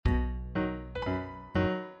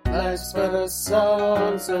Life's but a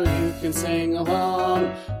song, so you can sing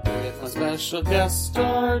along with a special guest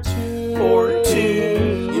star or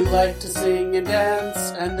two. You like to sing and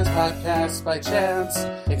dance, and this podcast by chance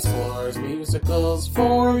explores musicals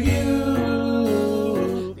for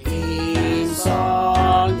you. Theme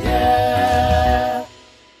song, yeah.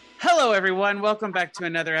 Hello, everyone. Welcome back to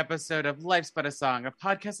another episode of Life's But a Song, a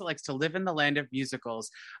podcast that likes to live in the land of musicals.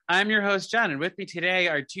 I'm your host, John, and with me today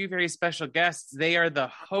are two very special guests. They are the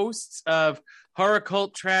hosts of Horror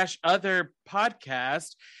Cult Trash Other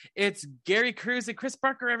podcast. It's Gary Cruz and Chris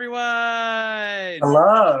Barker, everyone.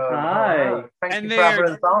 Hello. Hi. Thank you for having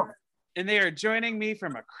us on. And they are joining me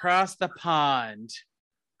from across the pond.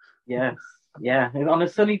 Yes. Yeah, on a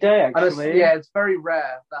sunny day, actually. Yeah, it's very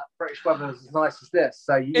rare that British weather is as nice as this.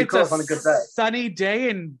 So you caught us on a good day. Sunny day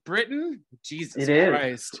in Britain? Jesus It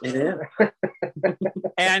Christ. It is.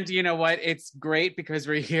 And you know what? It's great because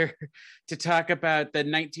we're here to talk about the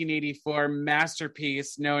 1984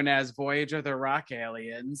 masterpiece known as Voyage of the Rock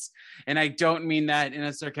Aliens. And I don't mean that in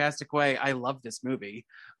a sarcastic way. I love this movie.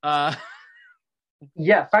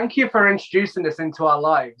 Yeah, thank you for introducing this into our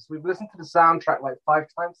lives. We've listened to the soundtrack like 5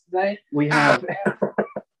 times today. We have.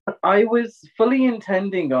 I was fully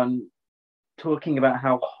intending on talking about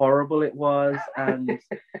how horrible it was and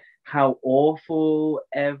how awful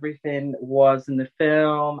everything was in the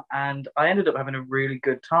film, and I ended up having a really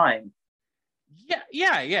good time.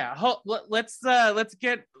 Yeah. Let's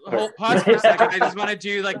get pause for a second. I just want to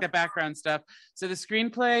do like the background stuff. So the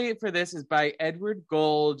screenplay for this is by Edward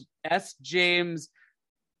Gold, S. James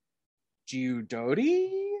Giudotti,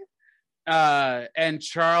 and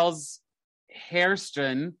Charles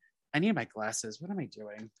Hairston. I need my glasses. What am I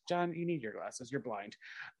doing? John, you need your glasses. You're blind.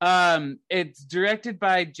 It's directed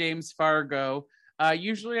by James Fargo.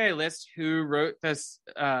 Usually I list who wrote this,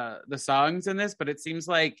 the songs in this, but it seems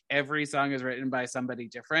like every song is written by somebody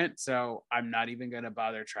different, so I'm not even going to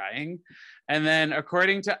bother trying. And then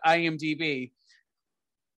according to IMDb,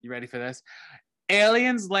 you ready for this?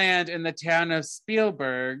 Aliens land in the town of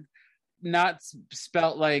Spielberg, not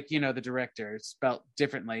spelt like, the director, spelt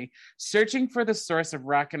differently. Searching for the source of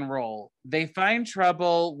rock and roll, they find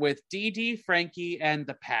trouble with Dee Dee, Frankie, and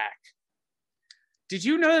the Pack. Did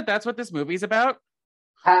you know that that's what this movie's about?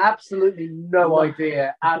 I had absolutely no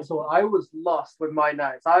idea at all. I was lost with my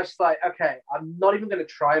notes. I was just like, okay, I'm not even going to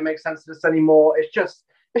try and make sense of this anymore. It's just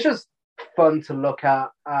fun to look at,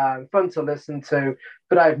 fun to listen to,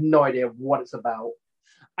 but I have no idea what it's about.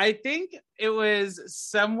 I think it was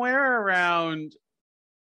somewhere around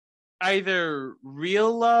either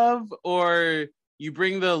Real Love or You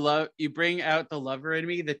Bring Out the Lover in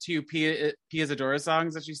Me, the two Pia Zadora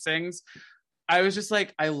songs that she sings. I was just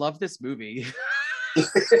like, I love this movie.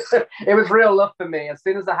 It was Real Love for me. As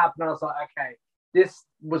soon as that happened, I was like, okay, this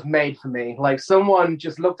was made for me. Like someone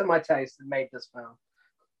just looked at my taste and made this film.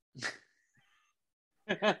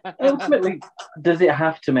 Ultimately, does it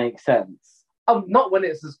have to make sense? Oh, not when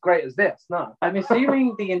it's as great as this, no. I'm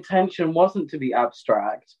assuming the intention wasn't to be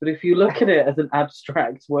abstract, but if you look at it as an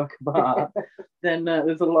abstract work of art, then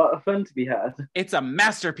there's a lot of fun to be had. It's a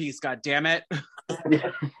masterpiece, goddammit.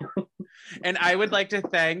 And I would like to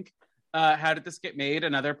thank How Did This Get Made,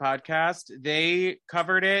 another podcast. They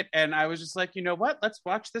covered it, and I was just like, you know what? Let's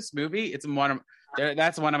watch this movie.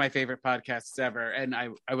 That's one of my favorite podcasts ever, and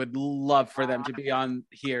I would love for them to be on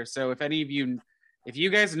here. So if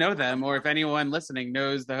you guys know them, or if anyone listening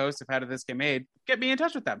knows the host of How Did This Get Made, get me in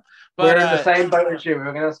touch with them. But we're in the same boat as you. We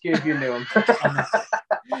were going to ask you if you knew them.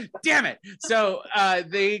 Damn it! So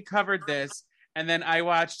they covered this, and then I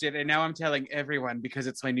watched it, and now I'm telling everyone because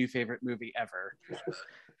it's my new favorite movie ever.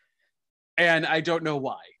 And I don't know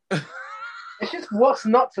why. It's just what's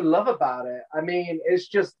not to love about it. I mean, it's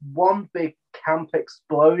just one big camp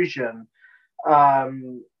explosion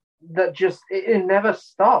that just it never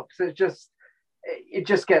stops. It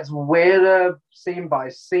just gets weirder scene by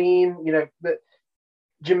scene. That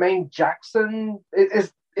Jermaine Jackson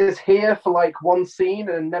is here for like one scene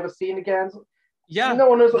and never seen again. Yeah, no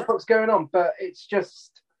one knows what the fuck's going on, but it's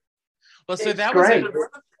just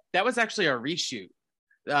that was actually a reshoot.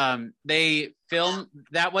 They filmed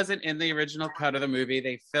that wasn't in the original cut of the movie.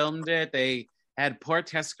 They filmed it. They had poor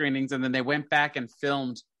test screenings, and then they went back and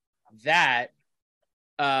filmed that.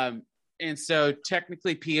 And so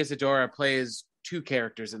technically, Pia Zadora plays 2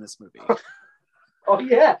 characters in this movie. Oh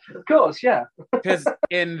yeah, of course, yeah. Because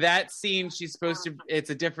in that scene, it's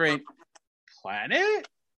a different planet.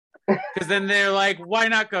 Because then they're like, why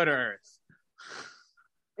not go to Earth?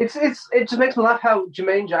 It just makes me laugh how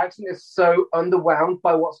Jermaine Jackson is so underwhelmed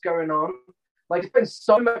by what's going on. Like, he's been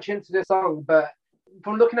so much into this song, but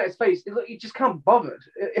from looking at his face, he just can't be bothered.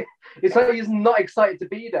 It's like he's not excited to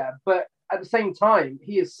be there, but at the same time,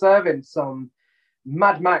 he is serving some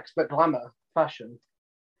Mad Max but glamour fashion.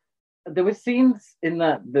 There were scenes in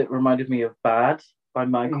that reminded me of Bad by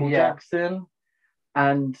Michael Jackson,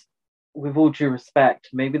 and with all due respect,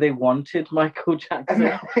 maybe they wanted Michael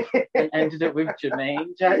Jackson and ended up with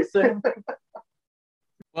Jermaine Jackson.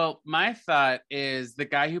 Well, my thought is the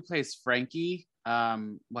guy who plays Frankie.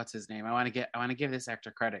 What's his name? I want to give this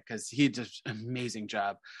actor credit because he did an amazing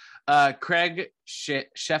job. Craig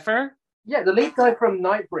Sheffer. Yeah, the lead guy from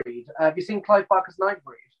Nightbreed. Have you seen Clive Barker's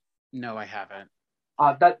Nightbreed? No, I haven't.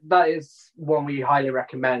 That is one we highly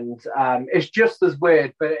recommend. It's just as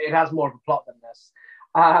weird, but it has more of a plot than this.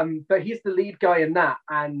 But he's the lead guy in that,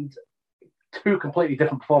 and two completely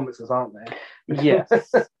different performances, aren't they? Yes.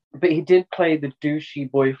 But he did play the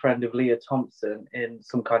douchey boyfriend of Leah Thompson in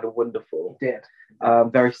Some Kind of Wonderful. He did.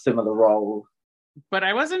 Very similar role. But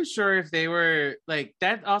I wasn't sure if they were like,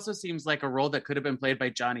 that also seems like a role that could have been played by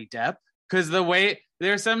Johnny Depp. Because the way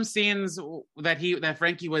there are some scenes that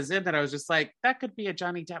Frankie was in that I was just like, that could be a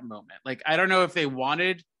Johnny Depp moment. Like, I don't know if they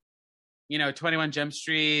wanted, 21 Jump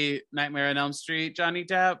Street, Nightmare on Elm Street, Johnny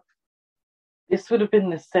Depp. This would have been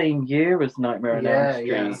the same year as Nightmare on Elm Street.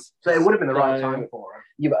 Yeah. So it would have been the right time for him.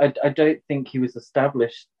 Yeah, I don't think he was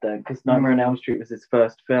established then because Nightmare on Elm Street was his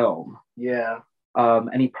first film. Yeah.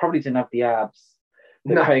 And he probably didn't have the abs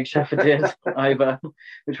that Craig Sheffer did either,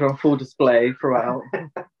 which were on full display throughout.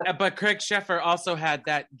 But Craig Sheffer also had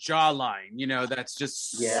that jawline, that's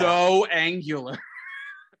just so angular.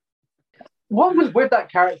 What was with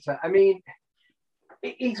that character? I mean,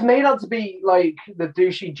 he's made out to be like the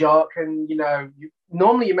douchey jock, and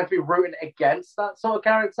normally you're meant to be rooting against that sort of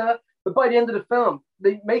character. But by the end of the film,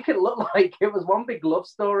 they make it look like it was one big love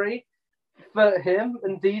story for him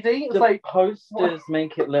and Dee Dee. It's the posters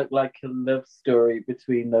make it look like a love story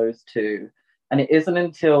between those two, and it isn't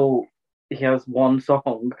until he has one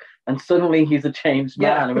song and suddenly he's a changed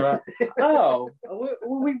man. And we're like, oh,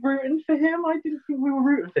 were we rooting for him? I didn't think we were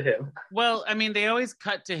rooting for him. Well, I mean, they always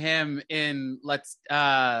cut to him in Let's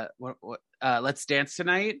Dance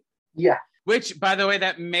Tonight. Yeah. Which, by the way,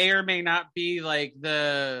 that may or may not be like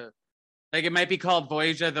it might be called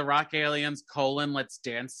Voyage of the Rock Aliens, Let's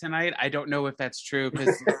Dance Tonight. I don't know if that's true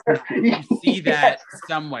because you see that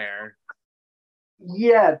somewhere.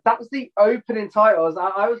 Yeah, that was the opening title.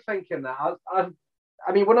 I was thinking that. I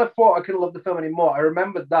mean, when I thought I couldn't love the film anymore, I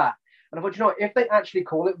remembered that. And I thought, if they actually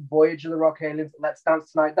call it Voyage of the Rock Aliens, Let's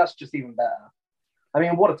Dance Tonight, that's just even better. I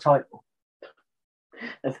mean, what a title.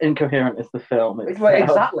 As incoherent as the film itself.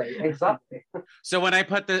 Exactly. So when I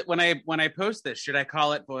post this, should I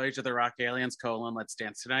call it Voyage of the Rock Aliens, Let's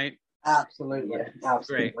Dance Tonight? Absolutely. Yes.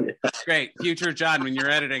 Absolutely. Great. Future John, when you're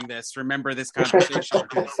editing this, remember this conversation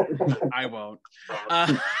because I won't.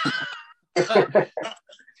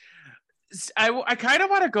 I kind of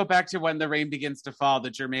want to go back to When the Rain Begins to Fall, the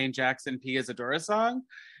Jermaine Jackson Pia Zadora song,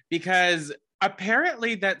 because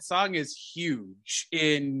apparently that song is huge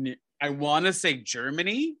in, I want to say,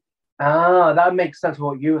 Germany. That makes sense of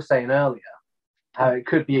what you were saying earlier. How it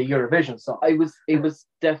could be a Eurovision song. It was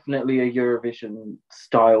definitely a Eurovision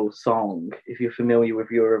style song, if you're familiar with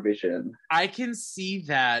Eurovision. I can see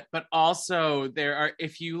that, but also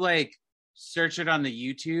if you search it on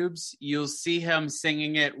the YouTubes, you'll see him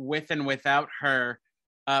singing it with and without her,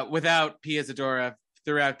 without Pia Zadora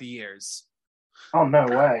throughout the years. Oh, no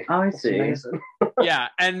way. I see. Amazing. Yeah,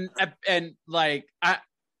 and I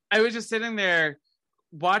was just sitting there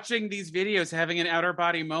watching these videos, having an outer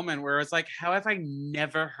body moment where it's like, how have I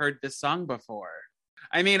never heard this song before?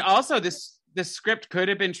 I mean, also the script could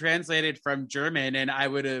have been translated from German, and I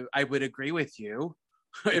would agree with you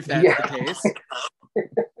if that's the case.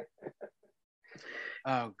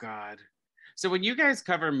 Oh God. So when you guys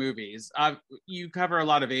cover movies, you cover a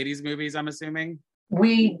lot of 80s movies, I'm assuming?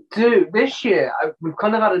 We do. This year, we've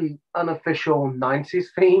kind of had an unofficial 90s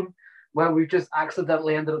theme where we've just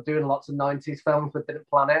accidentally ended up doing lots of 90s films but didn't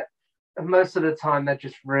plan it. And most of the time, they're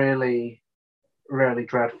just really, really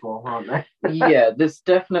dreadful, aren't they? Yeah, there's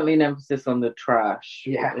definitely an emphasis on the trash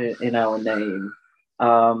in our name.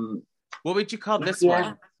 What would you call this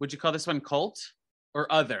one? Would you call this one cult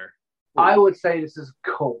or other? I would say this is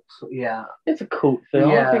cult, yeah. It's a cult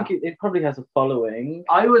film. Yeah. I think it probably has a following.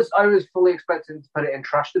 I was fully expecting to put it in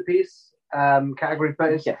trash to piece category,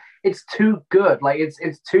 but it's too good.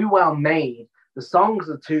 It's too well made. The songs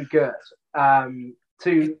are too good to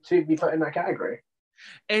be put in that category.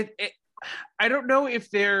 I don't know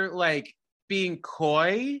if they're being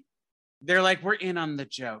coy. They're we're in on the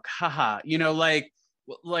joke, haha.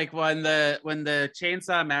 When the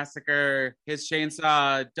Chainsaw Massacre, his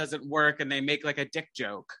chainsaw doesn't work, and they make a dick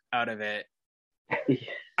joke out of it.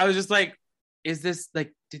 I was just like, is this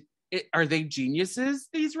like, are they geniuses,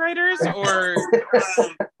 these writers,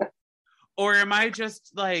 or am I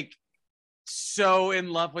just like so in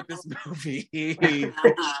love with this movie?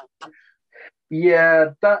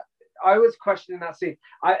 Yeah, that I was questioning that scene.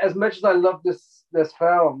 As much as I love this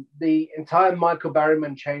film, the entire Michael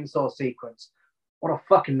Berryman chainsaw sequence, what a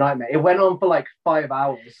fucking nightmare! It went on for like 5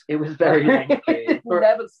 hours. It was very lengthy. It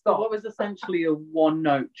never For stopped. what was essentially a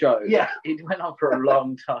one-note joke. Yeah. It went on for a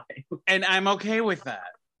long time. And I'm okay with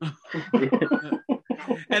that.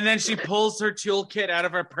 And then she pulls her toolkit out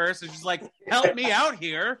of her purse and she's like, help me out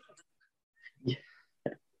here.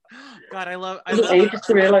 God, I love It took ages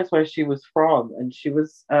to realize where she was from, and she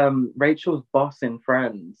was Rachel's boss in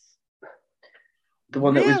Friends. The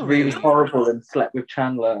one that was really horrible and slept with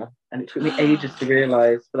Chandler. And it took me ages to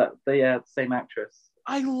realize, but the same actress.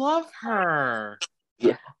 I love her.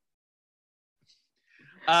 Yeah.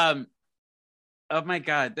 Oh my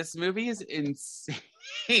God, this movie is insane.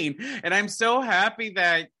 And I'm so happy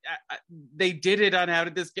that they did it on How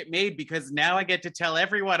Did This Get Made, because now I get to tell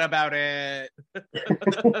everyone about it.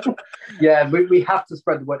 Yeah, we have to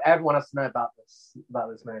spread the word. Everyone has to know about this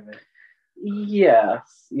movie.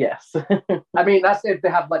 Yes. I mean, that's if they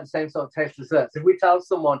have like the same sort of taste desserts. If we tell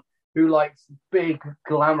someone who likes big,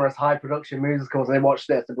 glamorous, high production musicals and they watch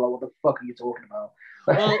this, they'll be like, what the fuck are you talking about?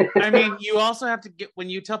 Well, I mean, you also have to when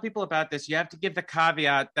you tell people about this, you have to give the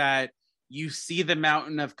caveat that you see the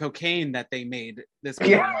mountain of cocaine that they made this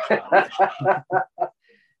movie.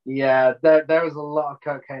 Yeah, there was a lot of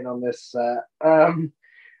cocaine on this.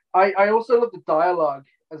 I also love the dialogue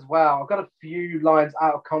as well. I've got a few lines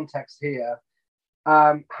out of context here.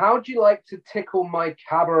 How'd you like to tickle my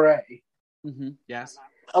cabaret? Mm-hmm. Yes.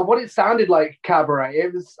 What it sounded like cabaret.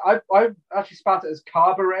 It was. I actually spelled it as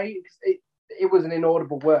carburet because it was an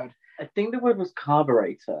inaudible word. I think the word was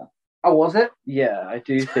carburetor. Oh, was it? Yeah, I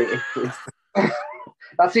do think it was.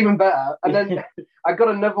 That's even better. And then I got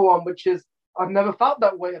another one, which is, I've never felt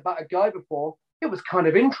that way about a guy before. It was kind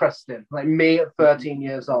of interesting, like me at 13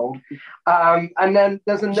 years old. And then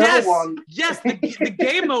there's another one. Yes, the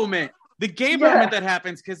gay moment. The gay moment that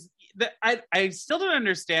happens, because I still don't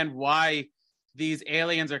understand why these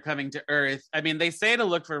aliens are coming to Earth. I mean, they say to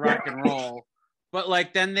look for rock and roll, but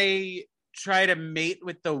like then they try to mate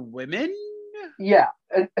with the women. Yeah.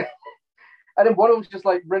 And then one of them's just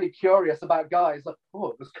like really curious about guys. Like,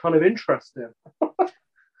 oh, it was kind of interesting.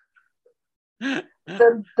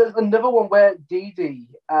 Then there's another one where Dee Dee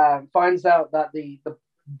finds out that the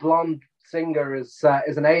blonde singer is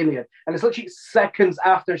an alien, and it's literally seconds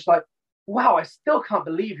after. She's like, "Wow, I still can't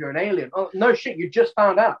believe you're an alien." Oh no, shit! You just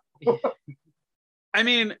found out. I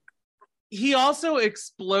mean, he also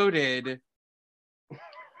exploded.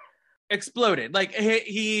 Like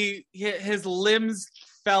his limbs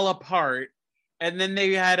fell apart, and then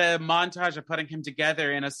they had a montage of putting him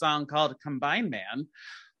together in a song called "Combine Man."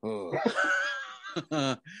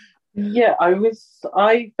 Yeah, I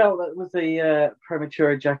felt that was a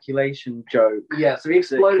premature ejaculation joke. Yeah, so he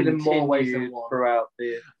exploded in more ways than one. Throughout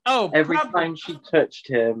every time she touched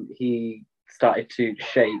him, he started to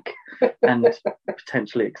shake and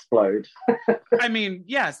potentially explode. I mean,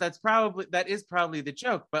 yes, that is probably the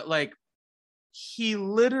joke, but like he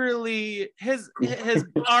literally his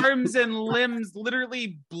arms and limbs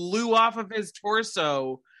literally blew off of his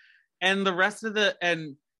torso, and the rest of the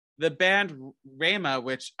band Rama,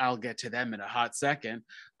 which I'll get to them in a hot second,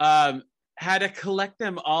 had to collect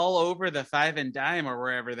them all over the Five and Dime or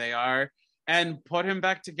wherever they are and put him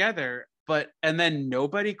back together. And then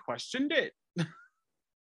nobody questioned it.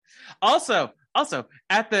 Also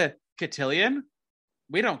at the cotillion,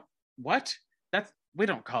 we don't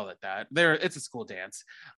call it that. It's a school dance.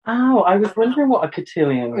 Oh, I was wondering what a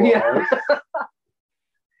cotillion was. Yeah.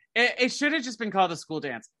 It should have just been called a school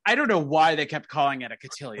dance. I don't know why they kept calling it a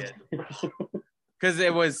cotillion. Because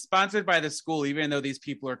it was sponsored by the school, even though these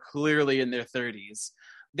people are clearly in their 30s.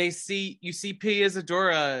 You see Pia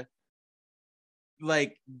Zadora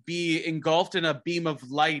like be engulfed in a beam of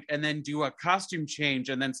light and then do a costume change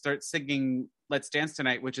and then start singing Let's Dance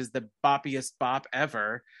Tonight, which is the boppiest bop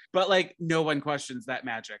ever. But like no one questions that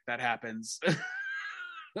magic that happens.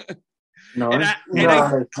 No.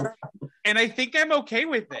 And I think I'm okay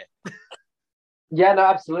with it. Yeah, no,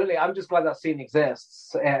 absolutely. I'm just glad that scene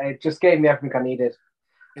exists. It just gave me everything I needed.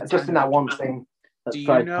 Just in that one thing. Do you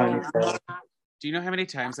know how many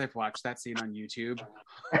times I've watched that scene on YouTube?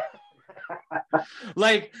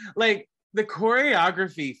 like the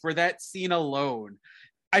choreography for that scene alone.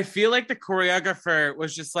 I feel like the choreographer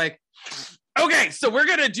was just like, okay, so we're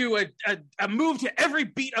gonna do a move to every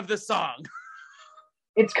beat of the song.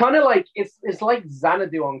 It's kind of like it's like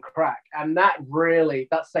Xanadu on crack, and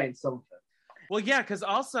that's saying something. Well, yeah, because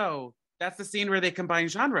also that's the scene where they combine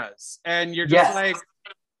genres, and you're just Yes. like,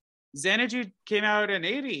 Xanadu came out in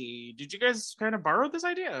 '80. Did you guys kind of borrow this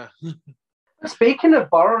idea? Speaking of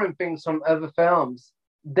borrowing things from other films,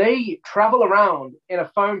 they travel around in a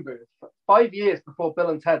phone booth 5 years before Bill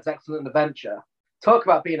and Ted's Excellent Adventure. Talk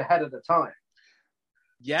about being ahead of the time.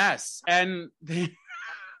 Yes, and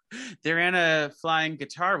they're in a flying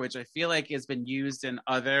guitar, which I feel like has been used in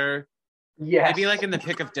other, maybe like in The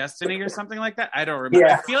Pick of Destiny or something like that. I don't remember.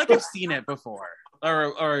 Yeah. I feel like I've seen it before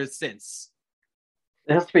or since.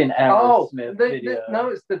 There has to be an Aerosmith video. No,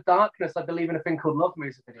 it's The Darkness, I believe, in a thing called Love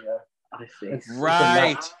music video. I see.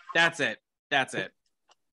 Right. That's it.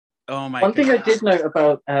 Oh my One goodness. thing I did note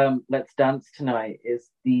about Let's Dance Tonight is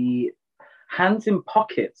the hands in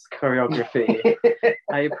pockets choreography.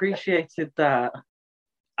 I appreciated that.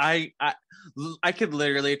 I could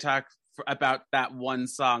literally talk about that one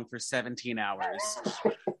song for 17 hours.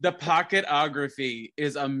 The pocketography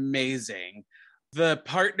is amazing. The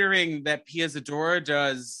partnering that Pia Zadora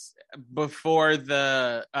does before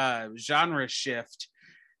the genre shift,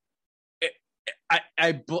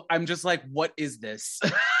 I'm just like, what is this?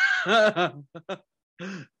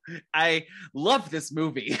 I love this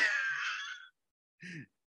movie.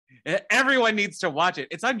 Everyone needs to watch it.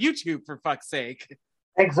 It's on YouTube, for fuck's sake.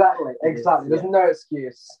 Exactly. There's no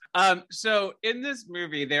excuse. So in this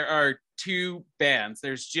movie, there are two bands.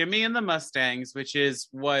 There's Jimmy and the Mustangs, which is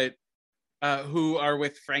what who are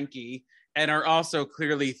with Frankie and are also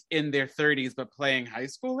clearly in their 30s but playing high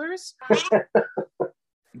schoolers.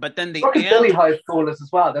 But then the Rockabilly high schoolers as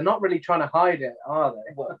well. They're not really trying to hide it, are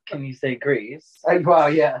they? What can you say, Grease?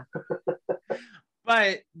 Well, yeah.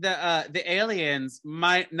 But the aliens,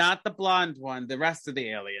 not the blonde one, the rest of the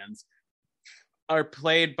aliens are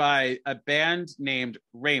played by a band named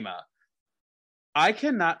Rema. I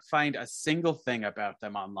cannot find a single thing about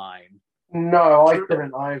them online. No, I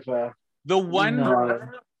couldn't either. The one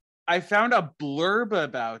I found a blurb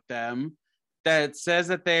about them that says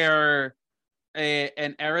that they are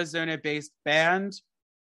an Arizona-based band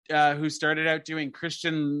who started out doing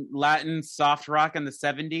Christian Latin soft rock in the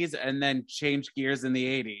 70s and then changed gears in the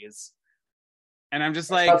 80s. And I'm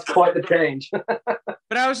just like... That's quite the change.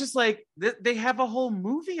 But I was just like, they have a whole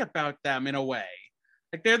movie about them in a way.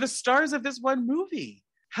 Like, they're the stars of this one movie.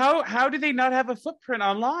 How do they not have a footprint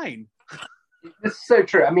online? This is so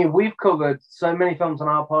true. I mean, we've covered so many films on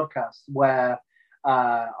our podcast where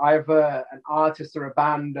either an artist or a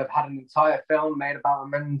band have had an entire film made about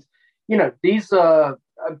them. And, you know, these are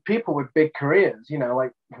people with big careers, you know,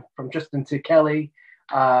 like from Justin to Kelly,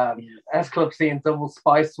 S Club C and Double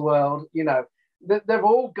Spice World, you know, they've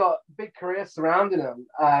all got big careers surrounding them,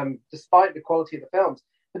 despite the quality of the films.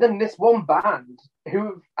 But then this one band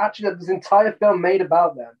who actually had this entire film made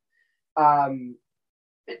about them,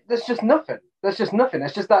 there's just nothing. There's just nothing.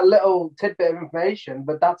 It's just that little tidbit of information,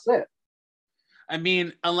 but that's it. I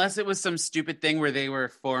mean, unless it was some stupid thing where they were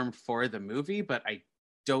formed for the movie, but I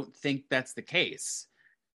don't think that's the case.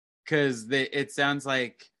 Because it sounds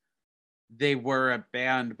like they were a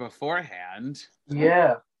band beforehand.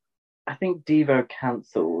 Yeah. I think Devo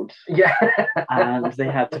cancelled. Yeah. And they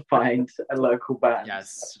had to find a local band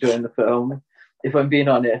Yes. during the film. If I'm being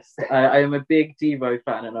honest, I am a big Devo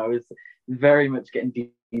fan, and I was very much getting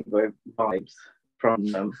Devo vibes from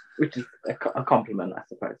them, which is a compliment, I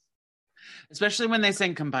suppose. Especially when they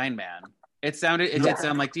sang Combine Man. It did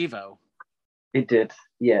sound like Devo. It did,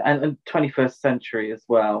 yeah. And 21st Century as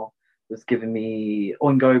well was giving me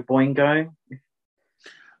Oingo Boingo.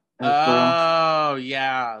 Oh,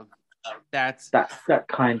 yeah. That's that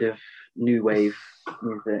kind of new wave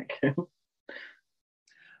music.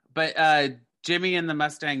 But Jimmy and the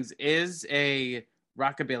Mustangs is a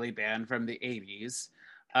rockabilly band from the 80s,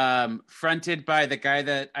 fronted by the guy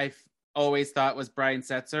that I always thought was Brian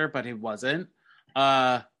Setzer, but he wasn't.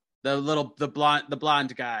 The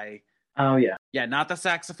blonde guy. Oh yeah. Yeah, not the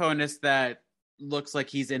saxophonist that looks like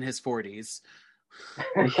he's in his 40s.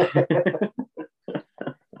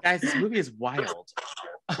 Guys, this movie is wild.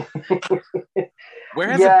 Where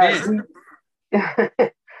has it been?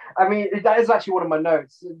 I mean, that is actually one of my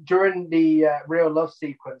notes. During the real love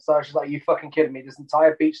sequence, I was just like, you fucking kidding me? This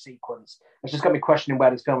entire beach sequence. It's just got me questioning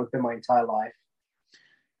where this film has been my entire life.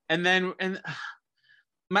 And then,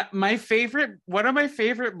 my favorite, one of my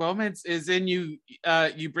favorite moments is in you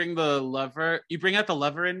bring out the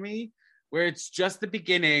lover in me, where it's just the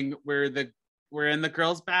beginning where we're in the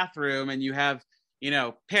girls' bathroom and you have, you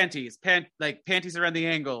know, panties around the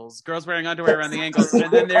ankles, girls wearing underwear around the ankles.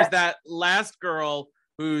 And then there's that last girl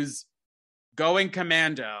who's going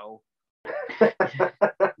commando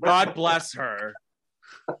God bless her.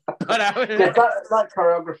 But I Yeah, would, that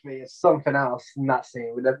choreography is something else in that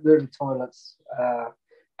scene with the toilets,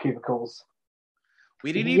 cubicles.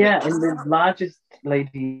 we didn't even. Yeah, in the largest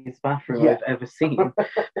ladies' bathroom Yeah. I've ever seen.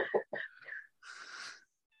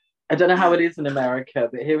 I don't know how it is in America,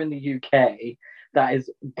 but here in the UK, that is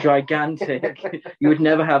gigantic. You would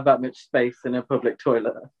never have that much space in a public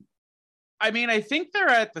toilet. I mean, I think they're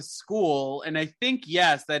at the school, and I think,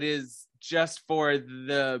 yes, that is just for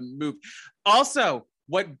the movie. Also,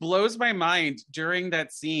 what blows my mind during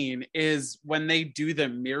that scene is when they do the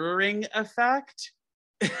mirroring effect.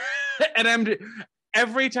 And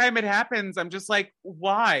every time it happens, I'm just like,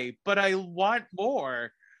 why? But I want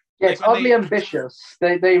more. Yeah, Like it's when oddly they- ambitious.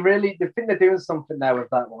 They think they're doing something there with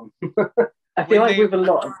that one. I feel When like they- with a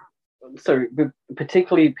lot of, with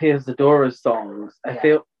particularly Piers Zadora's songs, I Yeah.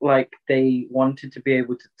 feel like they wanted to be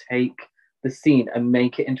able to take the scene and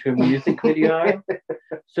make it into a music video.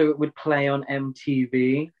 So it would play on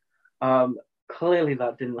MTV. Clearly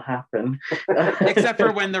that didn't happen. Except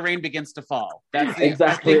for When the Rain Begins to Fall.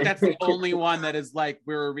 Exactly. I think that's the only one that is like,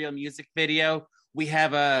 we're a real music video. We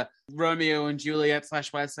have a Romeo and Juliet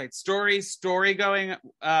 / West Side story going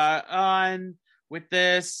on with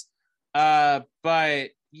this. But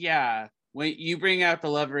yeah, when you bring out the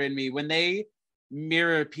lover in me, when they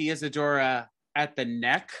mirror Pia Zadora at the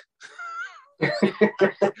neck, or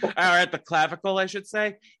at the clavicle, I should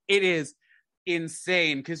say, it is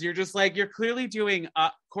insane, because you're just like, you're clearly doing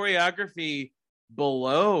choreography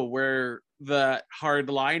below where the hard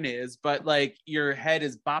line is, but like your head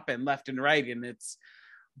is bopping left and right, and it's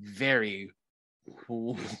very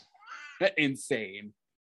insane.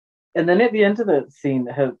 And then at the end of the scene,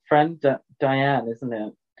 her friend Diane, isn't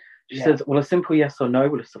it? She says, well, a simple yes or no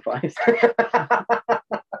would have sufficed.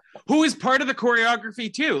 Who is part of the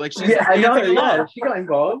choreography too? Like, she's Yeah, I know, dancing along. yeah, she got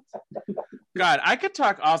involved. God, I could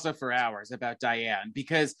talk also for hours about Diane,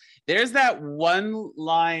 because there's that one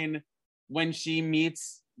line when she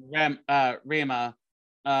meets Rema,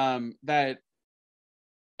 that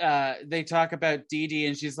they talk about Dee Dee,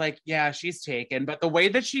 and she's like, yeah, she's taken. But the way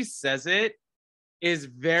that she says it is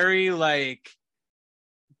very like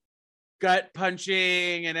gut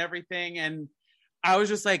punching and everything. And I was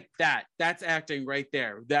just like, that's acting right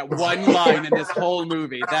there. That one line in this whole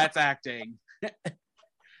movie, that's acting.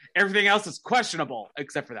 Everything else is questionable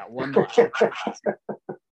except for that one line.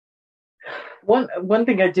 One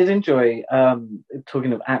thing I did enjoy,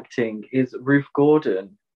 talking of acting, is Ruth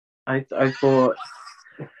Gordon. I thought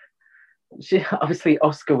she obviously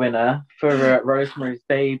Oscar winner for Rosemary's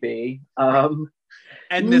Baby.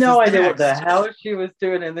 And this no is idea what the next. hell she was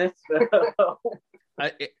doing in this film.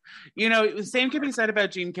 The same can be said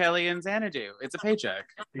about Gene Kelly and Xanadu. It's a paycheck.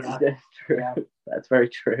 Yeah. That's true. Yeah. That's very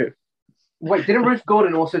true. Wait, didn't Ruth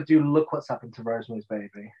Gordon also do Look What's Happened to Rosemary's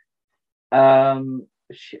Baby?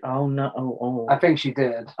 Oh no! Oh, I think she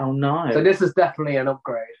did. oh no! So this is definitely an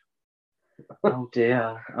upgrade. Oh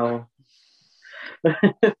dear! Oh.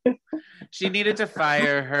 She needed to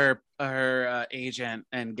fire her agent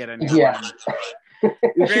and get a new Yeah. one.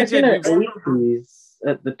 She's in her Granted, 80s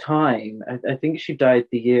at the time. I think she died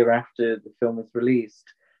the year after the film was released.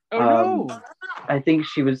 Oh no! I think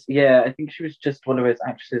she was just one of those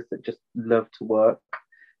actresses that just love to work,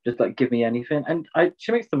 just like give me anything. And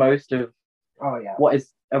she makes the most of Oh yeah. what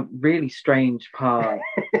is a really strange part.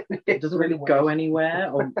 It doesn't really Weird. go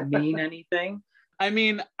anywhere or mean anything. I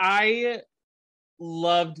mean, I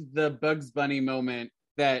loved the Bugs Bunny moment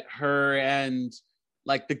that her and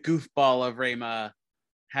like the goofball of Rema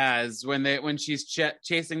has when she's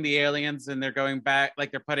chasing the aliens and they're going back,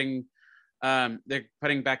 like they're putting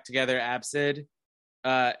back together Absid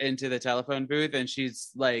into the telephone booth, and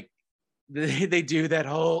she's like, they do that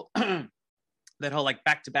whole that whole like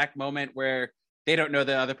back-to-back moment where they don't know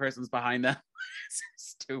the other person's behind them. It's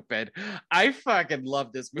stupid. I fucking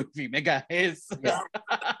love this movie, my guys. Yeah.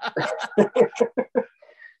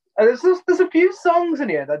 And there's a few songs in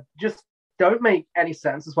here that just don't make any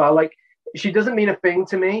sense as well. Like, She Doesn't Mean a Thing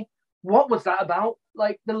to Me. What was that about?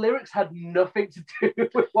 Like, the lyrics had nothing to do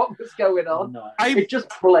with what was going on. No. It just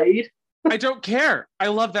played. I don't care. I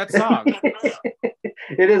love that song.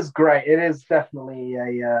 It is great. It is definitely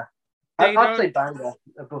They I'd say don't- banger,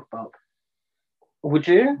 a buff bop. Would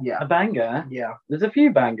you? Yeah. A banger? Yeah, There's a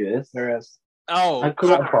few bangers. there is. Oh, I'd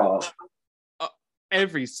call it pop.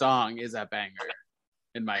 every song is a banger,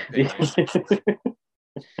 in my opinion.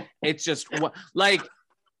 It's just like,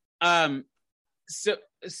 so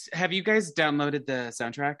have you guys downloaded the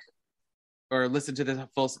soundtrack? or listen to the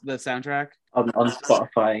soundtrack? On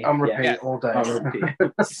Spotify. On repeat Yeah. all day. On repeat.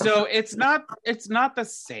 So it's not the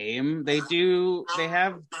same. They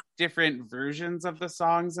have different versions of the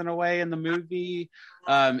songs in a way in the movie.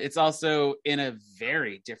 It's also in a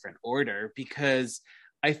very different order because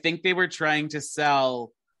I think they were trying to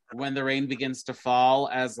sell When the Rain Begins to Fall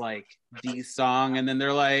as like the song, and then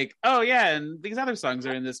they're like, oh yeah, and these other songs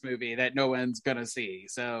are in this movie that no one's gonna see.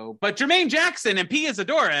 So, but Jermaine Jackson and P.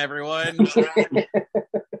 Isadora, everyone.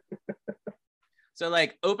 So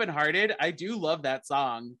like Open Hearted, I do love that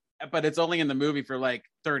song, but it's only in the movie for like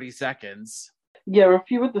 30 seconds. Yeah, a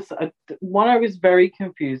few of the one I was very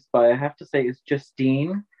confused by, I have to say, is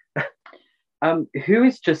Justine. Who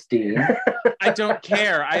is Justine? I don't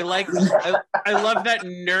care. I love that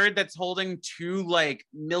nerd that's holding two like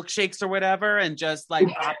milkshakes or whatever and just like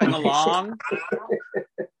popping along.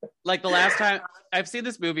 Like the last time I've seen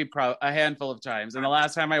this movie a handful of times, and the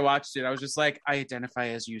last time I watched it, I was just like, I identify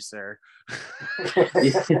as you, sir.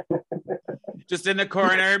 Just in the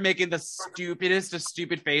corner, making the stupidest of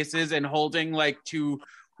stupid faces and holding like two.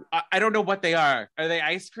 I don't know what they are. Are they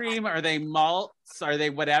ice cream? Are they malts? Are they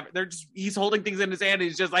whatever? He's holding things in his hand and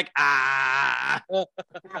he's just like, ah.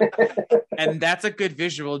 And that's a good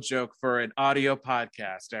visual joke for an audio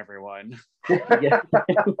podcast, everyone. Yeah.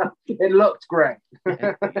 It looked great.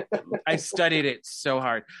 I studied it so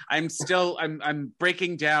hard. I'm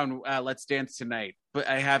breaking down Let's Dance Tonight, but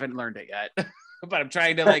I haven't learned it yet. But I'm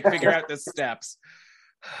trying to like figure out the steps.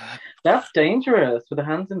 That's dangerous with the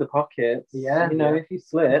hands in the pockets. Yeah, if you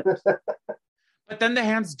slip. But then the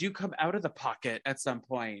hands do come out of the pocket at some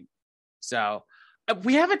point. So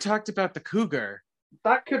we haven't talked about the cougar.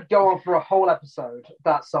 That could go on for a whole episode,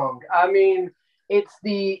 that song. I mean, it's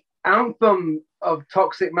the anthem of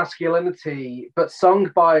toxic masculinity, but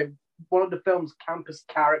sung by one of the film's campus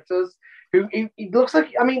characters, who he looks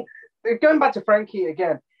like, I mean, going back to Frankie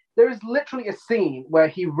again, there is literally a scene where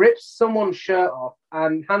he rips someone's shirt off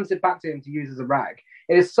and hands it back to him to use as a rag.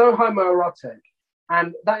 It is so homoerotic.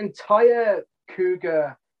 And that entire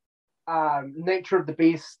cougar Nature of the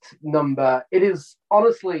Beast number, it is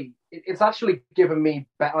honestly, it's actually given me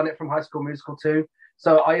bet on it from High School Musical 2.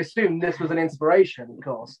 So I assume this was an inspiration, of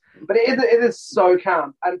course. But it is so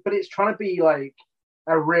camp. But it's trying to be like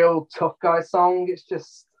a real tough guy song. It's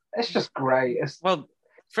just great. Well,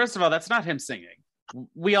 first of all, that's not him singing.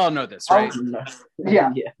 We all know this, right? Oh, no.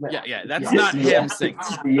 Yeah. That's not him singing.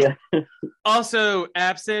 Yeah. Also,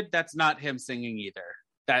 Absid, that's not him singing either.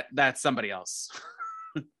 That's somebody else.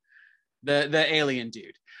 the alien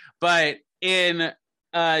dude. But in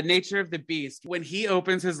Nature of the Beast, when he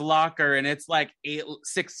opens his locker and it's like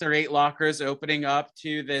 6 or 8 lockers opening up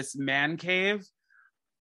to this man cave,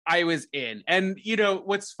 I was in. And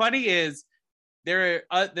what's funny is there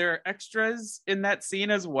are extras in that scene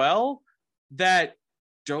as well that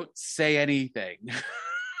don't say anything.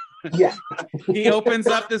 Yeah. He opens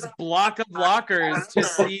up this block of lockers to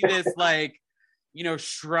see this like,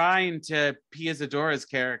 shrine to Pia Zadora's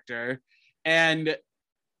character. And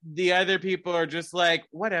the other people are just like,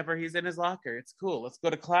 whatever, he's in his locker. It's cool. Let's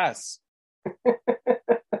go to class.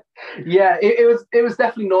 Yeah, it was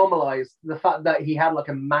definitely normalized, the fact that he had like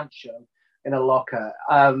a mansion in a locker.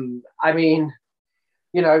 I mean,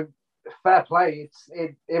 fair play.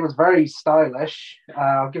 It was very stylish.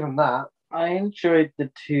 I'll give him that. I enjoyed the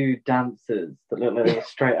two dancers that look like they were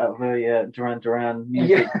straight out of a Duran Duran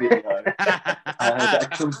music video that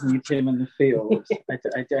accompanied him in the field. I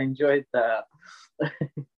enjoyed that.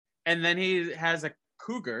 And then he has a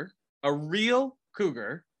cougar, a real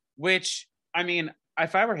cougar, which, I mean,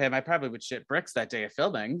 if I were him, I probably would shit bricks that day of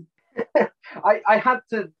filming. I had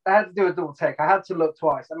to do a double take. I had to look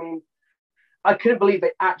twice. I mean, I couldn't believe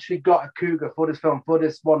they actually got a cougar for this film, for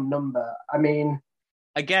this one number. I mean,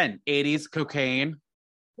 again, 80s cocaine.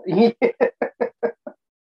 Yeah.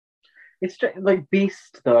 It's like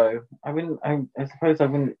Beast, though. I suppose I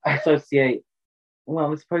wouldn't associate.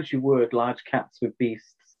 Well, I suppose you would, large cats with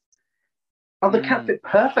beasts. Oh, the cat fit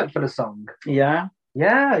perfect for the song. Yeah.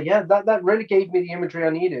 Yeah. That really gave me the imagery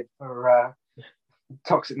I needed for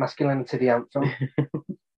toxic masculinity, the anthem.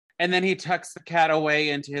 And then he tucks the cat away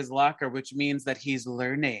into his locker, which means that he's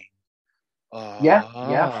learning. Oh.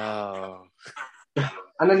 Yeah.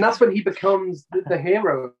 And then that's when he becomes the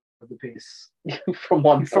hero of the piece. From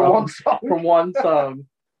one song,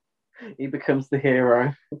 he becomes the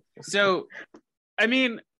hero. So, I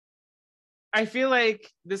mean, I feel like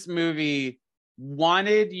this movie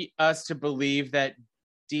wanted us to believe that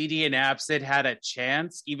Dee Dee and Absid had a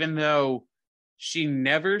chance, even though she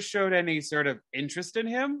never showed any sort of interest in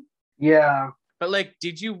him. Yeah. But like,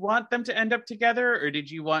 did you want them to end up together, or did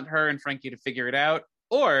you want her and Frankie to figure it out?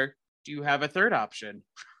 Or do you have a third option?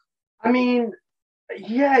 I mean,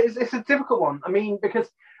 yeah, it's a difficult one. I mean, because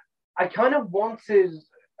I kind of wanted,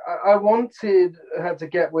 I wanted her to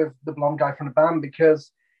get with the blonde guy from the band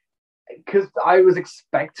because I was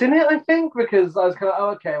expecting it. I think because I was kind of, oh,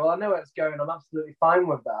 okay, well, I know where it's going. I'm absolutely fine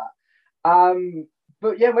with that.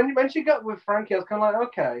 But yeah, when she got with Frankie, I was kind of like,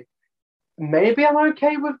 okay, maybe I'm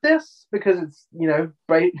okay with this because it's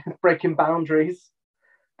breaking boundaries,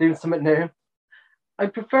 doing something new. I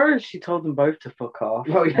prefer if she told them both to fuck off.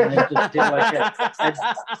 Oh, yeah. And then just did like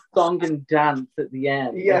a song and dance at the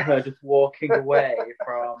end. Yeah. Of her just walking away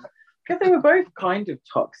from, because they were both kind of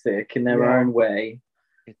toxic in their own way.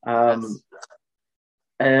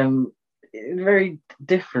 In very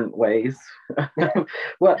different ways.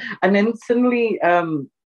 Well, and then suddenly,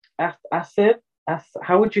 Acid.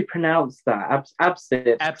 How would you pronounce that?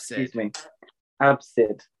 Absid. Excuse me.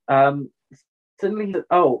 Absid. Suddenly,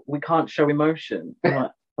 we can't show emotion. I'm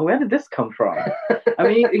like, where did this come from? I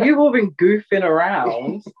mean, you've all been goofing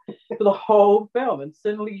around for the whole film, and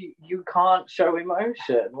suddenly you can't show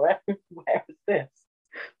emotion. Where is this?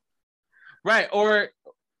 Right, or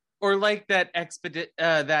like that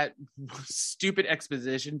that stupid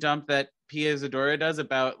exposition dump that Pia Zadora does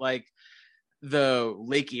about like the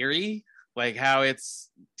Lake Erie, like how it's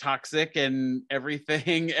toxic and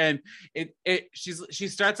everything, and she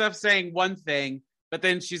starts off saying one thing, but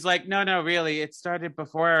then she's like, no, really, it started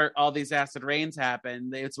before all these acid rains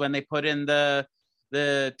happened. It's when they put in the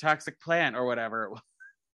toxic plant or whatever.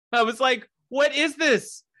 I was like, what is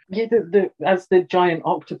this? Yeah, as the giant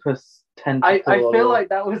octopus tentacle. I feel like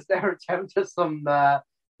that was their attempt at some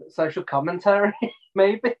social commentary,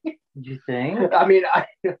 maybe. Do you think? I mean, I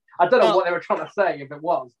don't know what they were trying to say, if it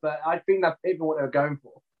was, but I think that's even what they were going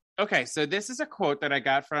for. Okay, so this is a quote that I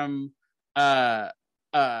got from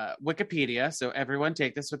Wikipedia, so everyone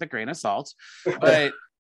take this with a grain of salt. But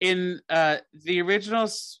in the original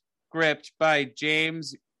script by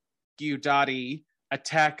James Guidotti,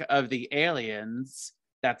 Attack of the Aliens,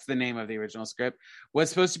 that's the name of the original script, was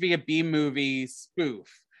supposed to be a B-movie spoof.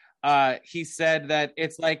 He said that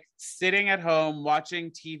it's like sitting at home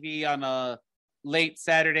watching TV on a late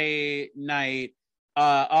Saturday night,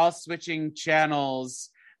 all switching channels,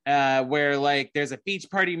 where like there's a beach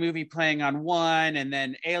party movie playing on one, and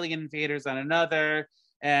then Alien Invaders on another,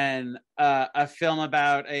 and a film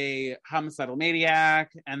about a homicidal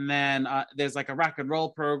maniac, and then there's like a rock and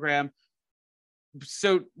roll program.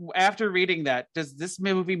 So after reading that, does this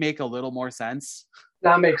movie make a little more sense?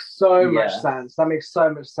 That makes so much sense. That makes so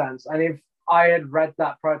much sense. And if I had read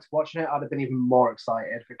that prior to watching it, I'd have been even more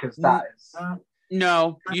excited because that is...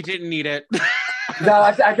 No, you didn't need it. No,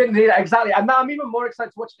 I didn't need it, exactly. And now I'm even more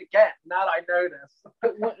excited to watch it again, now that I know this.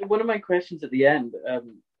 One of my questions at the end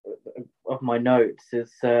of my notes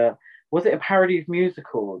is, was it a parody of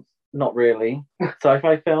musicals? Not really.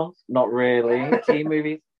 Sci-fi films? Not really. Teen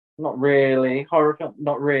movies? Not really. Horror film?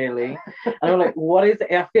 Not really. And I'm like, what is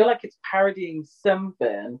it? I feel like it's parodying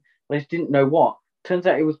something, but I just didn't know what. Turns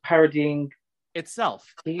out it was parodying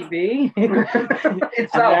itself. TV.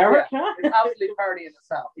 Itself, America. Yeah. It's absolutely parodying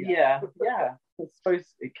itself. Yeah. I suppose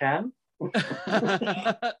it can. Is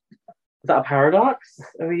that a paradox?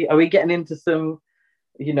 Are we getting into some,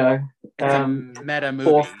 meta movie,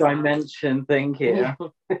 fourth dimension thing here?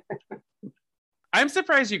 I'm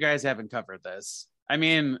surprised you guys haven't covered this. I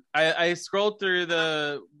mean, I scrolled through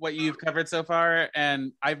what you've covered so far,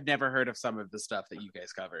 and I've never heard of some of the stuff that you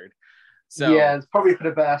guys covered. So yeah, it's probably for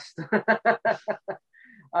the best.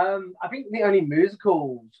 I think the only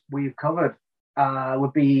musicals we've covered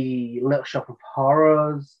would be Little Shop of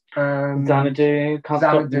Horrors, Xanadu, Can't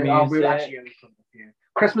Stop the Music. Oh, we've actually only covered a few.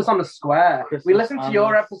 Christmas on the Square. We listened to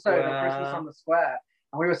your episode of Christmas on the Square,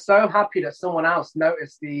 and we were so happy that someone else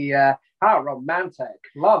noticed the how romantic,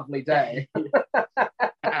 lovely day.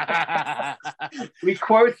 We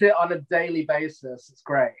quote it on a daily basis. It's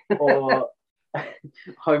great. Or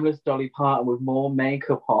homeless Dolly Parton with more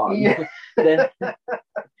makeup on than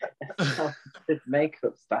his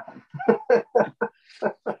makeup stand.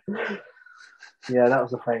 Yeah, that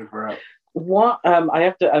was a favourite. What I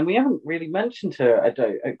have to, and we haven't really mentioned her at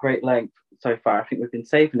great length so far. I think we've been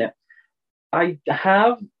saving it. I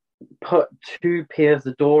have put 2 Pia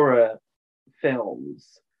Zadora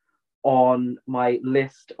films on my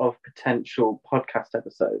list of potential podcast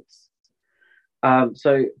episodes.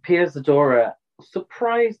 So Pia Zadora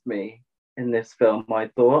surprised me in this film. I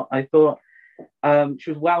thought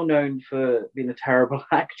she was well known for being a terrible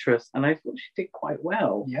actress, and I thought she did quite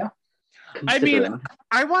well. Yeah. I mean,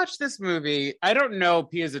 I watched this movie. I don't know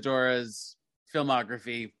Pia Zadora's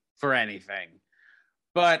filmography for anything,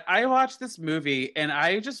 but I watched this movie and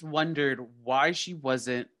I just wondered why she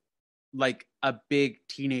wasn't like a big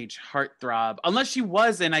teenage heartthrob, unless she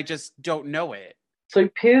was, and I just don't know it. So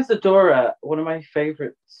Pia Zadora, one of my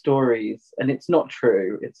favorite stories, and it's not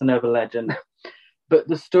true, it's an urban legend, but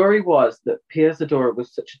the story was that Pia Zadora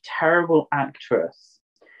was such a terrible actress.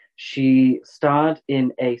 She starred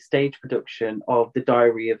in a stage production of The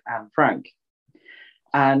Diary of Anne Frank,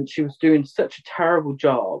 and she was doing such a terrible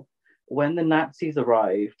job. When the Nazis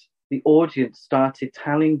arrived, the audience started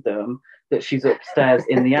telling them that she's upstairs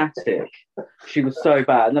in the attic. She was so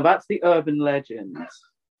bad. Now, that's the urban legend.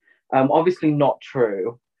 Obviously not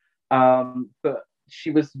true. But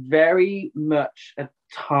she was very much a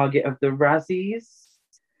target of the Razzies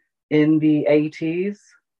in the 80s.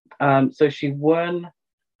 So she won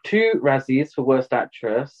 2 Razzies for Worst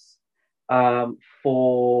Actress,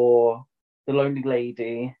 for The Lonely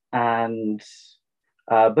Lady and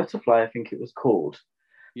Butterfly, I think it was called.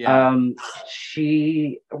 Yeah.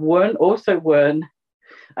 She also won.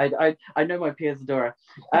 I know my Pia Zadora.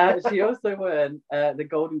 She also won the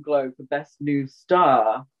Golden Globe for Best New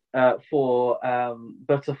Star for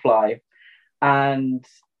Butterfly, and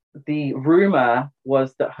the rumor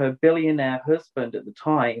was that her billionaire husband at the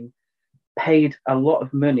time paid a lot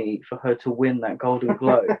of money for her to win that Golden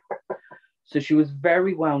Globe. So she was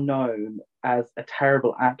very well known as a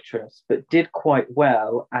terrible actress, but did quite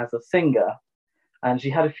well as a singer. And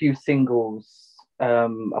she had a few singles,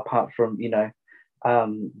 apart from, the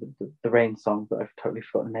Rain song that I've totally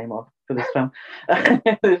forgotten the name of for this film.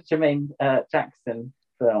 The Jermaine Jackson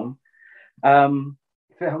film. Song,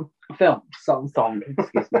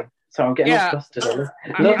 excuse me. So I'm getting all flustered.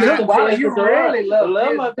 You really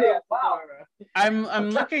love my Pia. Wow.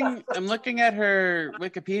 I'm looking at her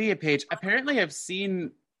Wikipedia page. Apparently I've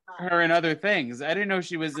seen her in other things. I didn't know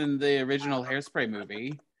she was in the original Hairspray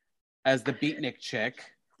movie as the Beatnik chick.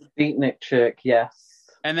 Beatnik chick, yes.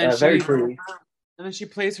 And then very brief. And then she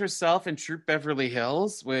plays herself in Troop Beverly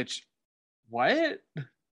Hills, which what?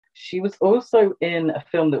 She was also in a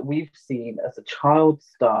film that we've seen as a child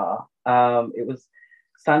star. It was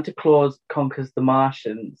Santa Claus Conquers the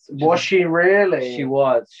Martians. Was she really? She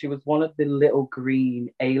was. She was one of the little green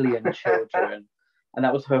alien children. And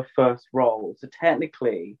that was her first role. So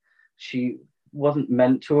technically, she wasn't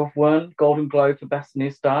meant to have won Golden Globe for Best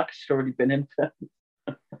New Star because she'd already been in film.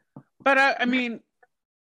 But I mean,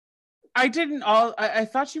 I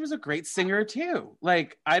thought she was a great singer too.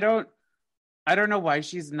 Like, I don't know why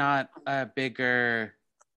she's not a bigger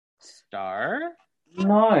star.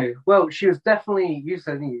 No. Well, she was definitely, you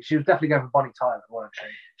said she was definitely going for Bonnie Tyler, wasn't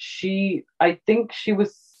she? I think she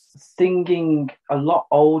was singing a lot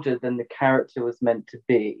older than the character was meant to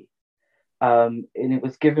be. And it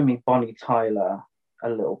was giving me Bonnie Tyler a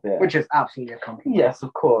little bit. Which is absolutely a compliment. Yes,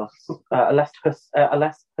 of course. A less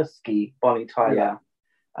husky Bonnie Tyler. Yeah.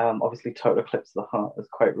 Obviously, Total Eclipse of the Heart was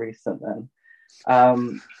quite recent then.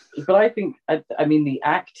 But I think, I mean, the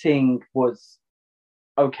acting was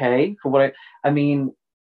okay for what I mean,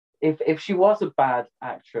 if she was a bad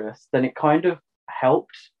actress, then it kind of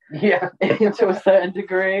helped. Yeah. To a certain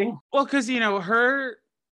degree. Well, because,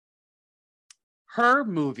 her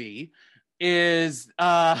movie is,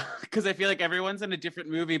 because I feel like everyone's in a different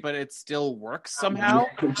movie, but it still works somehow.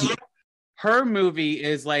 Her movie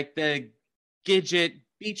is like the Gidget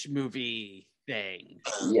beach movie thing.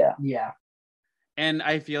 Yeah. Yeah. And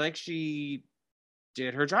I feel like she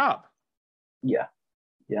did her job. Yeah.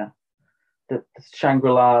 Yeah. The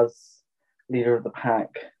Shangri-La's leader of the pack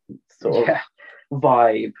sort of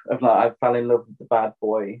vibe of like, I fell in love with the bad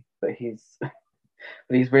boy, but he's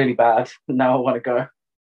really bad. Now I want to go.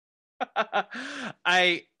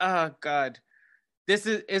 Oh God.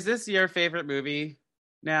 Is this your favorite movie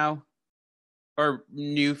now? Or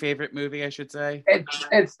new favorite movie, I should say?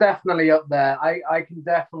 It's definitely up there. I can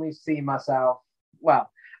definitely see myself, well,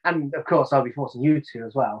 and of course I'll be forcing you to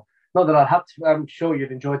as well. Not that I'd have to, I'm sure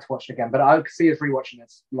you'd enjoy to watch it again, but I could see us rewatching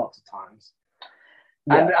this lots of times.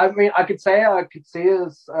 Yeah. And I mean, I could see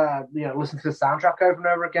us, listen to the soundtrack over and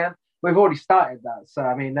over again. We've already started that, so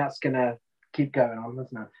I mean, that's gonna keep going on,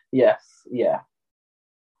 isn't it? Yes, yeah.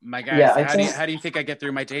 My guys, how do you think I get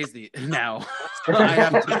through my days now?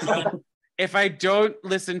 If I don't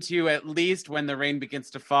listen to you at least when the rain begins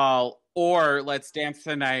to fall, or Let's Dance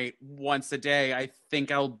Tonight once a day, I think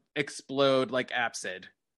I'll explode like Absid.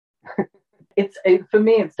 For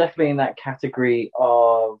me, it's definitely in that category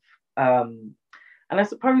of, and I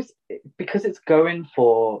suppose because it's going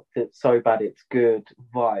for the so bad it's good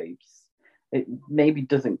vibes, it maybe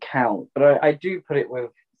doesn't count. But I do put it with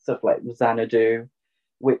stuff like Xanadu,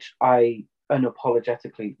 which I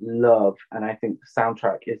unapologetically love, and I think the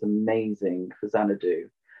soundtrack is amazing for Xanadu.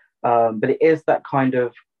 But it is that kind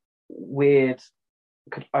of weird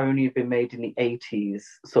could only have been made in the 80s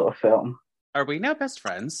sort of film. Are we now best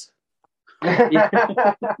friends? Imagine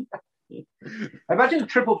a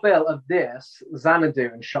triple bill of this, Xanadu,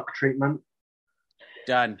 and Shock Treatment.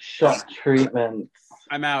 Done. Shock Treatment.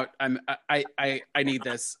 I'm out. I need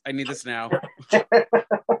this. I need this now.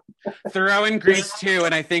 Throw in Grease 2,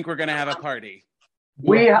 and I think we're gonna have a party.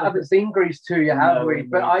 We haven't seen Grease 2 yet, have No, we?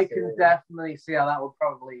 But me I too. can definitely see how that would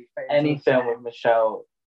probably fit into Any the film same. with Michelle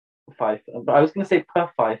Pfeiffer. But I was going to say Per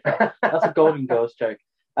Pfeiffer. That's a Golden Girls joke.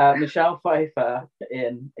 Michelle Pfeiffer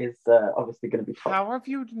is obviously going to be top. How have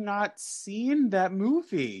you not seen that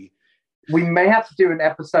movie? We may have to do an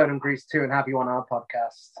episode on Grease 2 and have you on our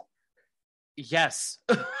podcast. Yes.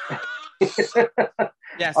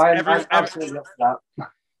 Yes. I'm absolutely up for that.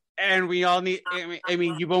 And we all need, I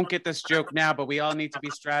mean, you won't get this joke now, but we all need to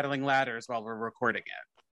be straddling ladders while we're recording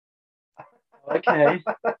it. Okay.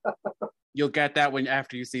 You'll get that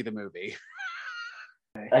after you see the movie.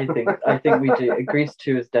 I think we do. Grease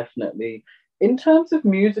 2 is definitely, in terms of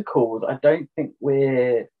musicals, I don't think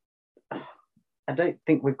we're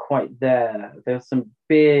quite there. There's some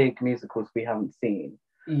big musicals we haven't seen.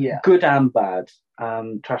 Yeah. Good and bad.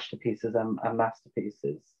 Trash to pieces and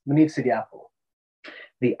masterpieces. We need to see The Apple.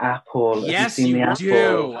 The Apple. Have Yes, you seen you The do.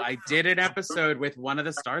 Apple? I did an episode with one of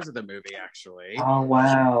the stars of the movie, actually. Oh,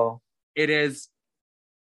 wow. It is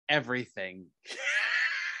everything.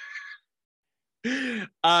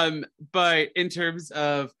 But in terms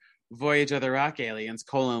of Voyage of the Rock Aliens,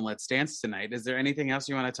 Let's Dance Tonight, is there anything else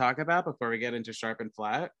you want to talk about before we get into Sharp and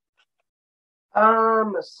Flat?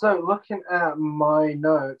 So looking at my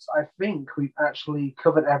notes, I think we've actually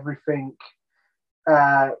covered everything.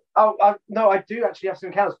 No, I do actually have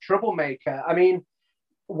some counts. Troublemaker. I mean,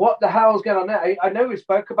 what the hell is going on there? I know we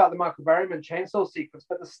spoke about the Michael Berryman chainsaw sequence,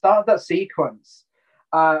 but the start of that sequence,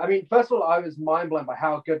 I mean, first of all, I was mind blown by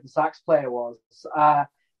how good the sax player was.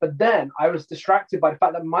 But then I was distracted by the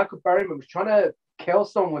fact that Michael Berryman was trying to kill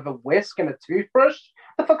someone with a whisk and a toothbrush.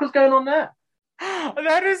 What the fuck was going on there?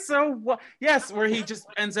 That is so... Yes, where he just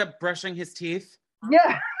ends up brushing his teeth.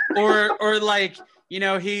 Yeah. or like,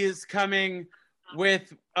 he's coming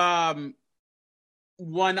with one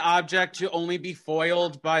object to only be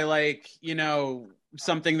foiled by, like,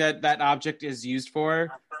 something that object is used for.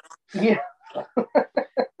 Yeah.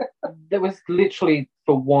 There was literally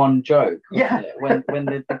for one joke. Yeah. When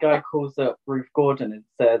the guy calls up Ruth Gordon and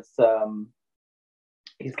says,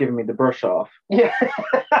 he's giving me the brush off. Yeah.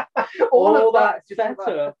 All that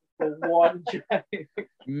setup for one joke.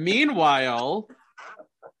 Meanwhile,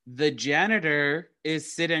 the janitor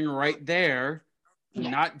is sitting right there,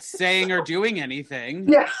 not saying or doing anything.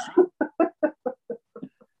 Yeah.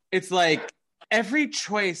 It's like every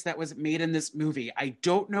choice that was made in this movie, I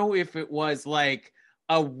don't know if it was like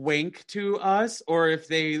a wink to us or if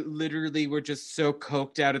they literally were just so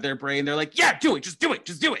coked out of their brain. They're like, yeah, do it, just do it,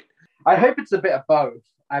 just do it. I hope it's a bit of both.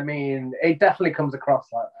 I mean, it definitely comes across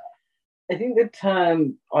like that. I think the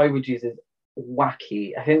term I would use is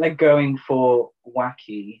wacky. I think they're going for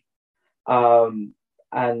wacky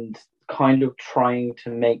and kind of trying to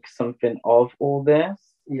make something of all this.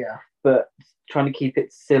 Yeah. But trying to keep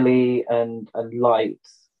it silly and light.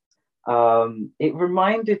 It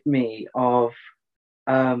reminded me of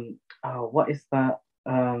what is that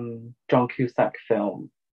John Cusack film,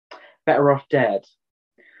 Better Off Dead,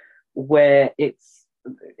 where it's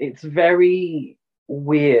very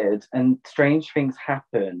weird and strange things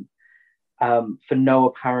happen for no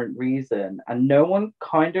apparent reason, and no one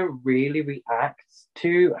kind of really reacts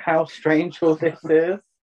to how strange all this is.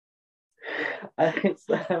 It's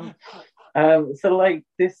so like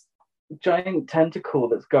this giant tentacle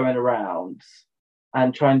that's going around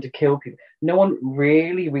and trying to kill people. No one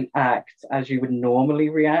really reacts as you would normally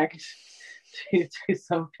react to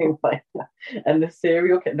something like that. And the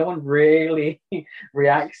serial killer, no one really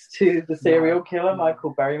reacts to the serial killer,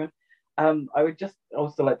 Michael Berryman. I would just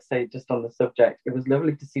also like to say, just on the subject, it was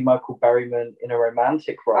lovely to see Michael Berryman in a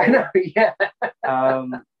romantic role. I know, yeah.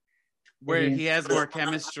 Where he has more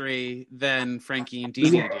chemistry than Frankie and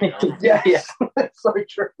Dee Dee do. Yeah. That's so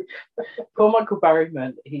true. Poor Michael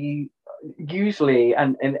Berryman, he usually,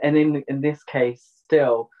 and in this case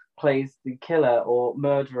still, plays the killer or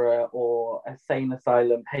murderer or a sane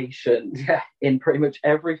asylum patient in pretty much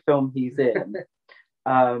every film he's in.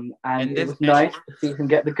 And it was nice to see him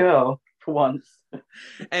get the girl for once.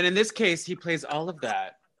 And in this case, he plays all of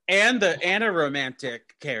that and a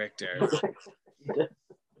romantic character.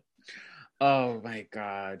 Oh my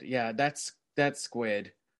god. Yeah, that's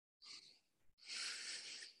Squid.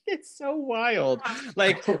 It's so wild.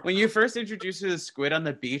 Like when you first introduce the squid on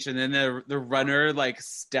the beach and then the runner like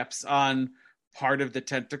steps on part of the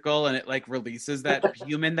tentacle and it like releases that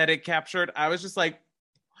human that it captured, I was just like,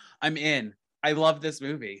 I'm in. I love this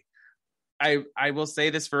movie. I will say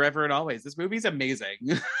this forever and always. This movie's amazing.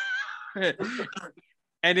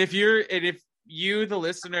 And if you, the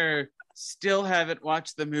listener, still haven't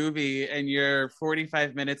watched the movie and you're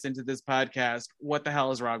 45 minutes into this podcast, what the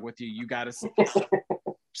hell is wrong with you? You gotta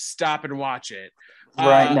stop and watch it.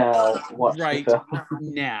 Right now. Watch right the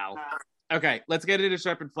film. now. Okay, let's get into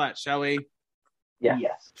Sharp and Flat, shall we? Yeah.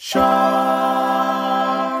 Yes. Sharp,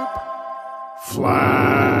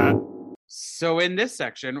 flat. So in this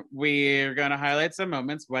section, we're going to highlight some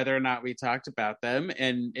moments, whether or not we talked about them.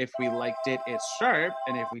 And if we liked it, it's sharp.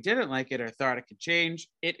 And if we didn't like it or thought it could change,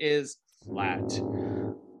 it is flat.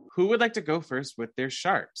 Who would like to go first with their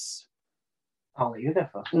sharps? Holly, you go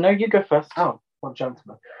first. No, you go first. Oh, what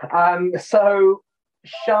gentleman. So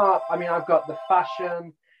sharp, I mean, I've got the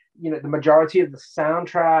fashion, the majority of the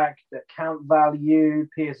soundtrack, the count value,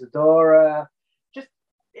 Pia Zadora. Just,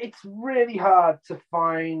 it's really hard to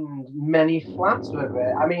find many flats with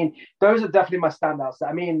it. I mean, those are definitely my standouts.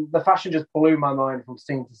 I mean, the fashion just blew my mind from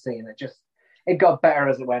scene to scene. It got better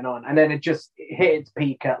as it went on. And then it hit its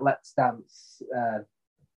peak at Let's Dance.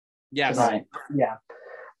 Yes. Tonight. Yeah.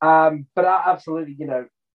 But absolutely,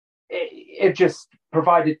 it just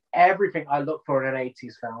provided everything I look for in an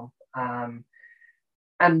 80s film.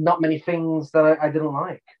 And not many things that I didn't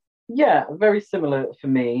like. Yeah, very similar for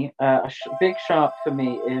me. Big sharp for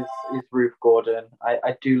me is Ruth Gordon.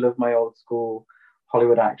 I do love my old school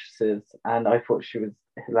Hollywood actresses, and I thought she was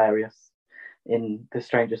hilarious in The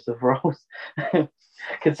Strangest of Roles.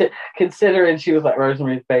 Considering she was like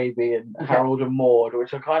Rosemary's Baby and Harold and Maude,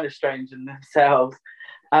 which are kind of strange in themselves.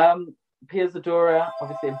 Pia Zadora,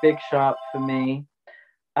 obviously a big sharp for me.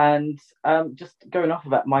 And just going off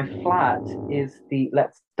of that, my flat is the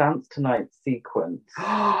Let's Dance Tonight sequence.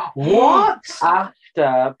 What?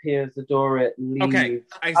 After Pia Zadora leaves. Okay.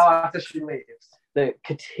 After she leaves. The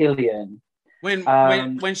cotillion.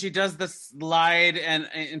 When she does the slide and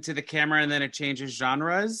into the camera and then it changes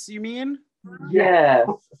genres, you mean? Yes.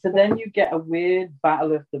 So then you get a weird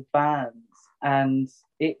battle of the bands, and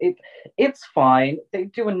it's fine. They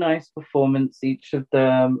do a nice performance, each of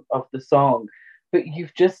them, of the song. But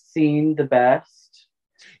you've just seen the best.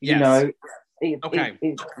 Yes.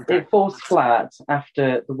 It falls flat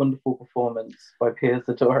after the wonderful performance by Pia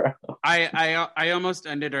Zadora. I almost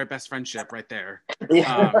ended our best friendship right there.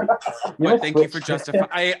 Yeah. But thank you for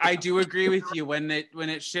justifying. I do agree with you when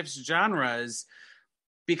it shifts genres,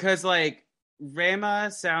 because like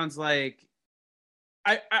Rema sounds like.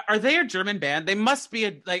 Are they a German band? They must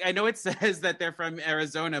be I know it says that they're from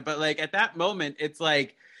Arizona, but like at that moment it's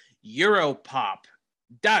like Europop,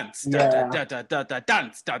 dance, da da da da da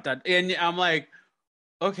dance, da da, and I'm like,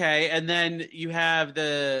 okay. And then you have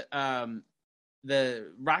the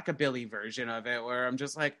rockabilly version of it, where I'm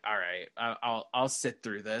just like, all right, I'll sit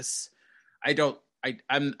through this.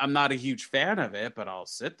 I'm not a huge fan of it, but I'll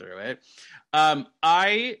sit through it.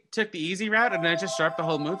 I took the easy route and I just sharped the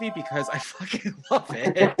whole movie because I fucking love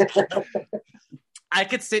it. I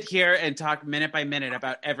could sit here and talk minute by minute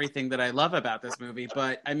about everything that I love about this movie,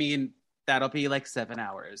 but I mean, that'll be like 7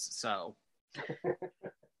 hours. So,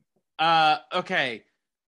 okay.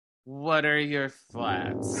 What are your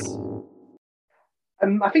flats?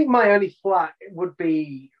 I think my only flat would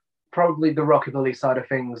be probably the rockabilly side of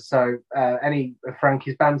things. So any of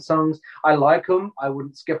Frankie's band songs, I like them. I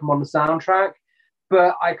wouldn't skip them on the soundtrack,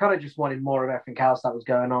 but I kind of just wanted more of everything else that was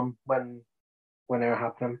going on when they were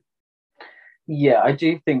happening. Yeah, I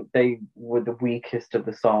do think they were the weakest of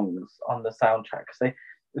the songs on the soundtrack.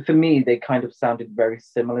 For me, they kind of sounded very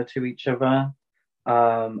similar to each other,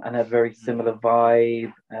 and had very similar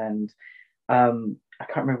vibe. And I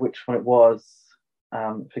can't remember which one it was.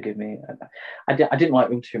 Forgive me. I didn't like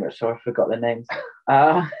them too much, so I forgot their names.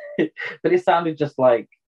 But it sounded just like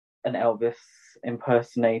an Elvis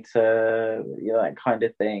impersonator, that kind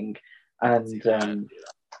of thing. And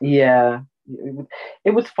yeah.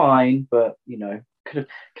 It was fine, but could have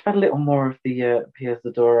had a little more of the Pia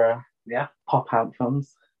Zadora pop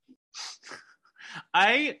anthems.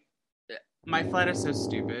 My flat is so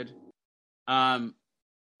stupid.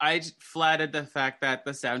 I flatted the fact that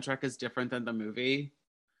the soundtrack is different than the movie,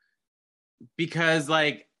 because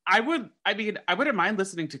I wouldn't mind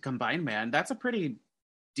listening to Combine Man. That's a pretty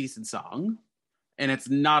decent song, and it's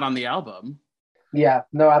not on the album. Yeah,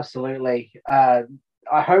 no, absolutely.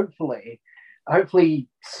 Hopefully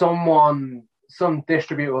some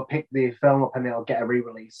distributor will pick the film up and it'll get a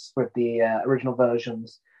re-release with the original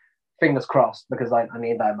versions. Fingers crossed, because I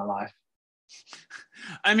need that in my life.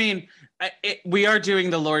 I mean, we are doing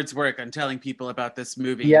the Lord's work on telling people about this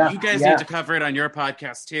movie. Yeah, you guys yeah. need to cover it on your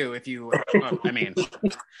podcast too, if you. I mean,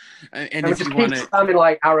 and if just you want keep to, sounding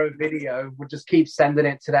like Arrow Video would just keep sending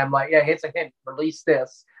it to them, like, yeah, here's a hint, release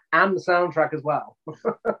this and the soundtrack as well.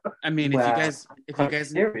 I mean, if you guys,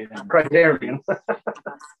 Criterion.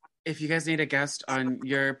 if you guys need a guest on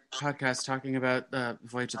your podcast talking about the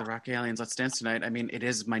Voyage of the Rock Aliens, Let's Dance Tonight. I mean, it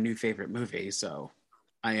is my new favorite movie, so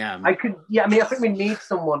I am. I think we need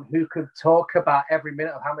someone who could talk about every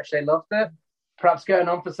minute of how much they loved it. Perhaps going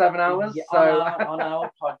on for 7 hours. Yeah, so on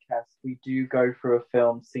our podcast, we do go through a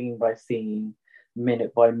film scene by scene,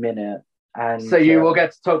 minute by minute. And so you will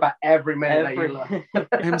get to talk about every minute that you love.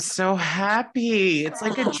 I'm so happy. It's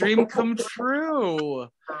like a dream come true.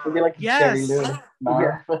 It'll be like yes. Jerry Lewis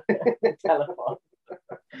marathon telephone.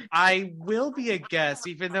 I will be a guest,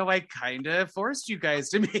 even though I kind of forced you guys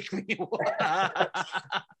to make me.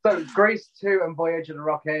 So Grace 2 and Voyage of the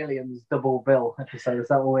Rock Aliens double bill episode. Is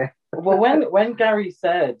that what we're? Well, when Gary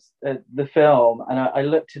said the film, and I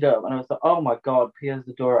looked it up, and I was like, oh my god, Pia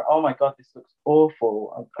Zadora, oh my god, this looks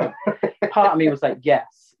awful. Part of me was like,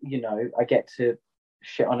 yes, I get to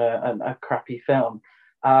shit on a crappy film.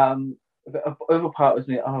 The other part was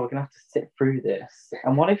me, we're gonna have to sit through this,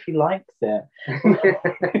 and what if he likes it?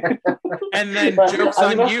 And then joke's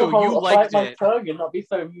on you, you liked my it. Tongue and not be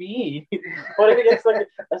so mean. What if he gets like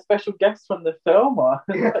a special guest from the film?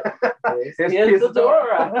 Here's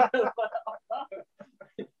Zadora.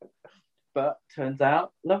 But turns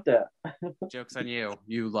out, loved it. Joke's on you.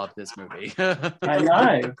 You love this movie. I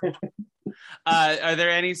know. Are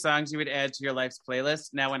there any songs you would add to your life's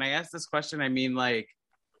playlist? Now, when I ask this question, I mean like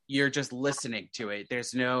you're just listening to it.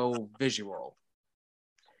 There's no visual.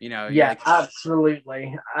 Yeah, like,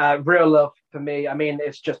 absolutely. Real Love for me. I mean,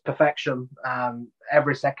 it's just perfection.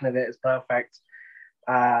 Every second of it is perfect,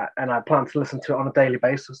 and I plan to listen to it on a daily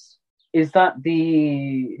basis. Is that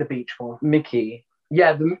the beach one? Mickey?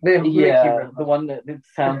 Yeah, the Mickey the one that it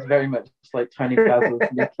sounds very much like Tony Basil's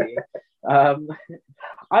Mickey.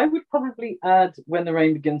 I would probably add When the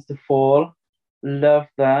Rain Begins to Fall. Love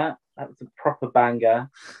that. That was a proper banger.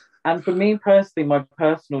 And for me personally, my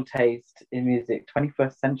personal taste in music,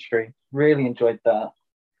 21st Century, really enjoyed that.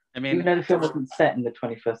 I mean, even though the film wasn't set in the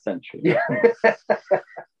 21st century. Yeah.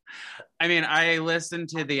 I mean, I listened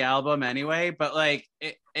to the album anyway, but like,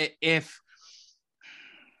 if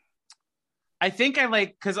I think I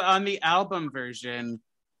like, because on the album version,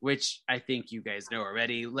 which I think you guys know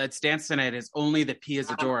already, Let's Dance Tonight is only the Pia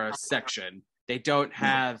Zadora section. They don't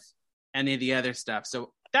have any of the other stuff,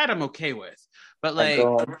 so that I'm okay with. But like,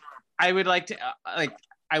 I would like to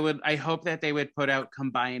I hope that they would put out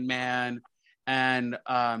Combine Man, and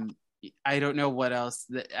I don't know what else.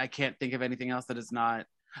 I can't think of anything else that is not.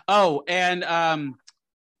 Oh, and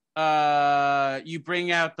You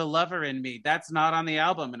Bring Out the Lover in Me. That's not on the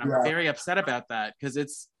album, and I'm very upset about that because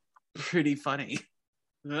it's pretty funny.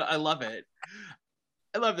 I love it.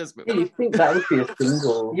 I love this movie. Yeah, you think that would be a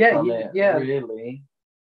single? Yeah, really.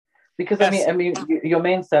 Because I mean, your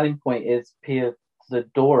main selling point is Pia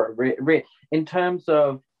Zadora. In terms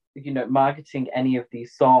of marketing any of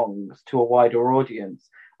these songs to a wider audience,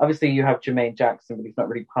 obviously you have Jermaine Jackson, but he's not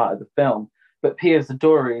really part of the film. But Pia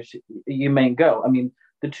Zadora is your main girl. I mean,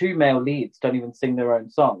 the two male leads don't even sing their own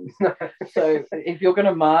songs. So if you're going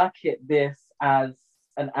to market this as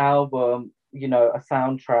an album, a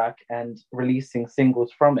soundtrack, and releasing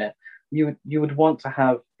singles from it, you would want to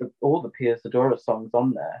have all the Pia Zadora songs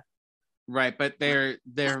on there. Right, but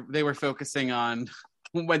they were focusing on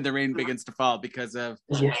When the Rain Begins to Fall because of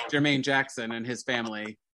Jermaine Jackson and his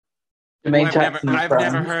family. I've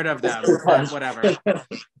never heard of them, but whatever.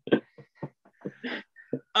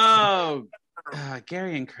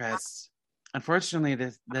 Gary and Chris. Unfortunately,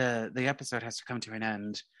 the episode has to come to an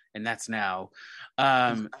end, and that's now.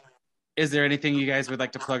 Is there anything you guys would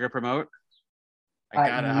like to plug or promote?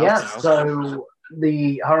 So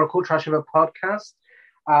the Horror Cool Trash of a podcast.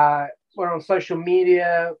 We're on social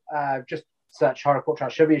media. Just search Horror Cool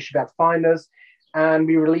Trash. You should be able to find us. And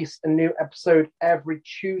we release a new episode every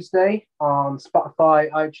Tuesday on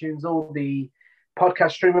Spotify, iTunes, all the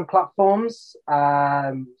podcast streaming platforms.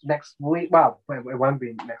 Next week, well, it won't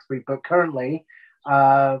be next week, but currently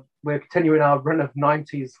we're continuing our run of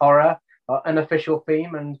 90s horror, our unofficial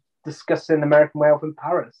theme, and discussing American Werewolf in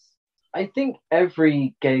Paris. I think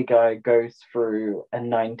every gay guy goes through a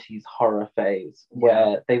 90s horror phase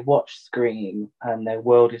where they watch Scream and their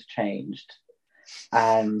world is changed.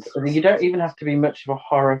 And you don't even have to be much of a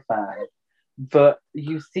horror fan, but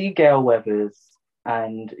you see Gale Weathers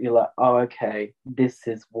and you're like, oh, okay, this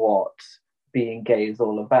is what being gay is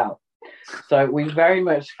all about. So we very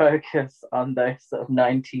much focus on those sort of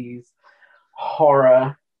 90s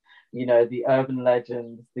horror, the urban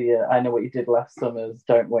legends, the I Know What You Did Last Summers,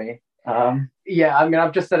 don't we? Yeah, I mean,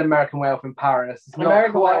 I've just said American Werewolf in Paris. It's not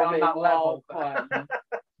American quite Werewolf on that level.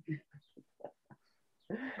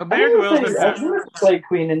 American Werewolf in Paris. There's Slay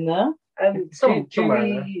Queen in there. And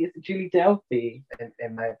Julie Delpy.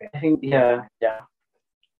 It may be. I think, yeah.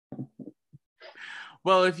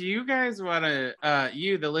 Well, if you guys want to,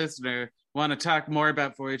 you, the listener, want to talk more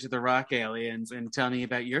about Voyage of the Rock Aliens and tell me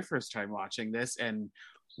about your first time watching this and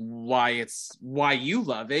why you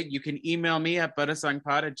love it, you can email me at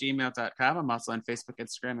buttasongpod@gmail.com. I'm also on Facebook,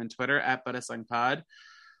 Instagram, and Twitter at buttasongpod.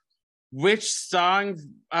 Which song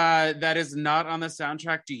that is not on the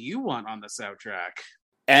soundtrack do you want on the soundtrack?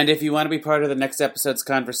 And if you want to be part of the next episode's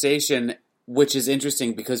conversation, which is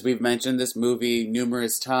interesting because we've mentioned this movie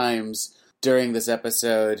numerous times during this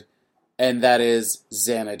episode, and that is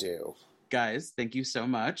Xanadu. Guys, thank you so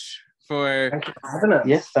much for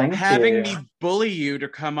Yes, thank having you. me bully you to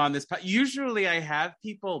come on this. Usually I have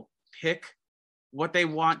people pick what they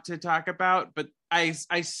want to talk about, but I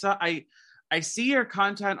see your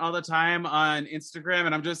content all the time on Instagram,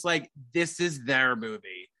 and I'm just like, this is their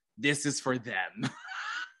movie. This is for them.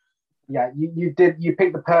 Yeah, you picked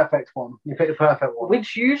the perfect one. You picked the perfect one.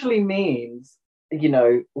 Which usually means,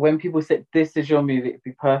 when people say, this is your movie, it'd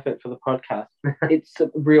be perfect for the podcast, it's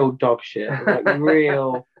real dog shit. It's like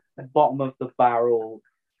real bottom of the barrel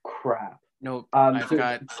crap. No, I've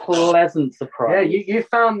got pleasant surprise. Yeah, you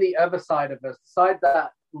found the other side of us, the side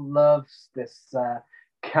that loves this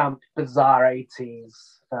camp, bizarre 80s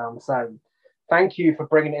film. So thank you for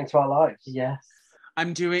bringing it into our lives. Yes.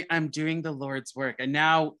 I'm doing the Lord's work, and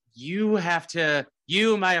now you,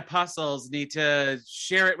 my apostles, need to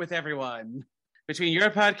share it with everyone. Between your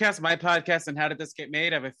podcast, my podcast, and How Did This Get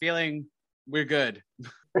Made, I have a feeling we're good.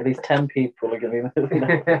 At least 10 people are going to be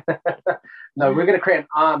No, we're going to create an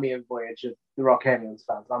army of Voyage of the Rock Aliens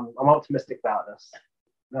fans. I'm optimistic about this.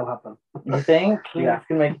 It'll happen. You think? Yeah. It's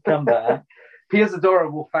going to make a comeback. Pia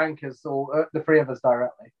Zadora will thank us, or the three of us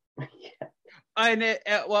directly. Yeah. And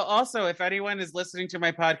also, if anyone is listening to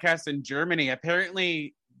my podcast in Germany,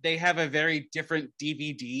 apparently they have a very different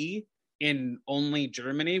DVD in only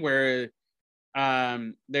Germany where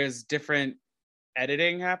there's different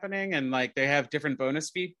editing happening, and like they have different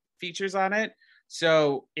bonus features on it.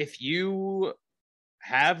 So if you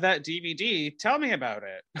have that DVD, tell me about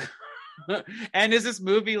it. And is this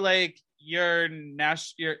movie like your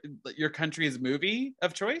country's movie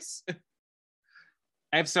of choice?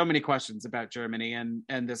 I have so many questions about Germany and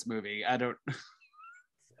this movie. I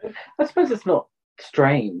suppose it's not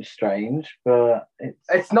strange, but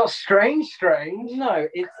it's not strange. No,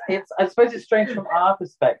 it's. I suppose it's strange from our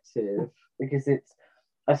perspective because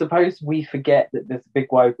I suppose we forget that there's a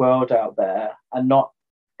big wide world out there, and not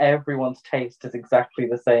everyone's taste is exactly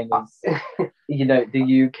the same as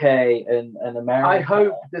the UK and America. I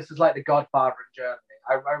hope this is like The Godfather in Germany.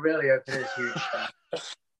 I really hope it is huge.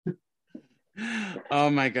 Oh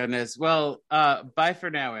my goodness. Well, bye for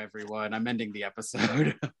now, everyone. I'm ending the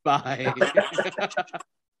episode. Bye.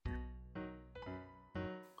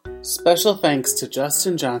 Special thanks to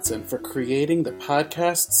Justin Johnson for creating the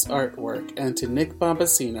podcast's artwork, and to Nick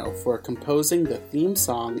Bombasino for composing the theme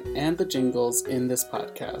song and the jingles in this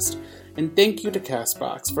podcast. And thank you to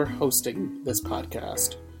CastBox for hosting this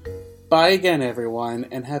podcast. Bye again, everyone,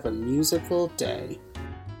 and have a musical day.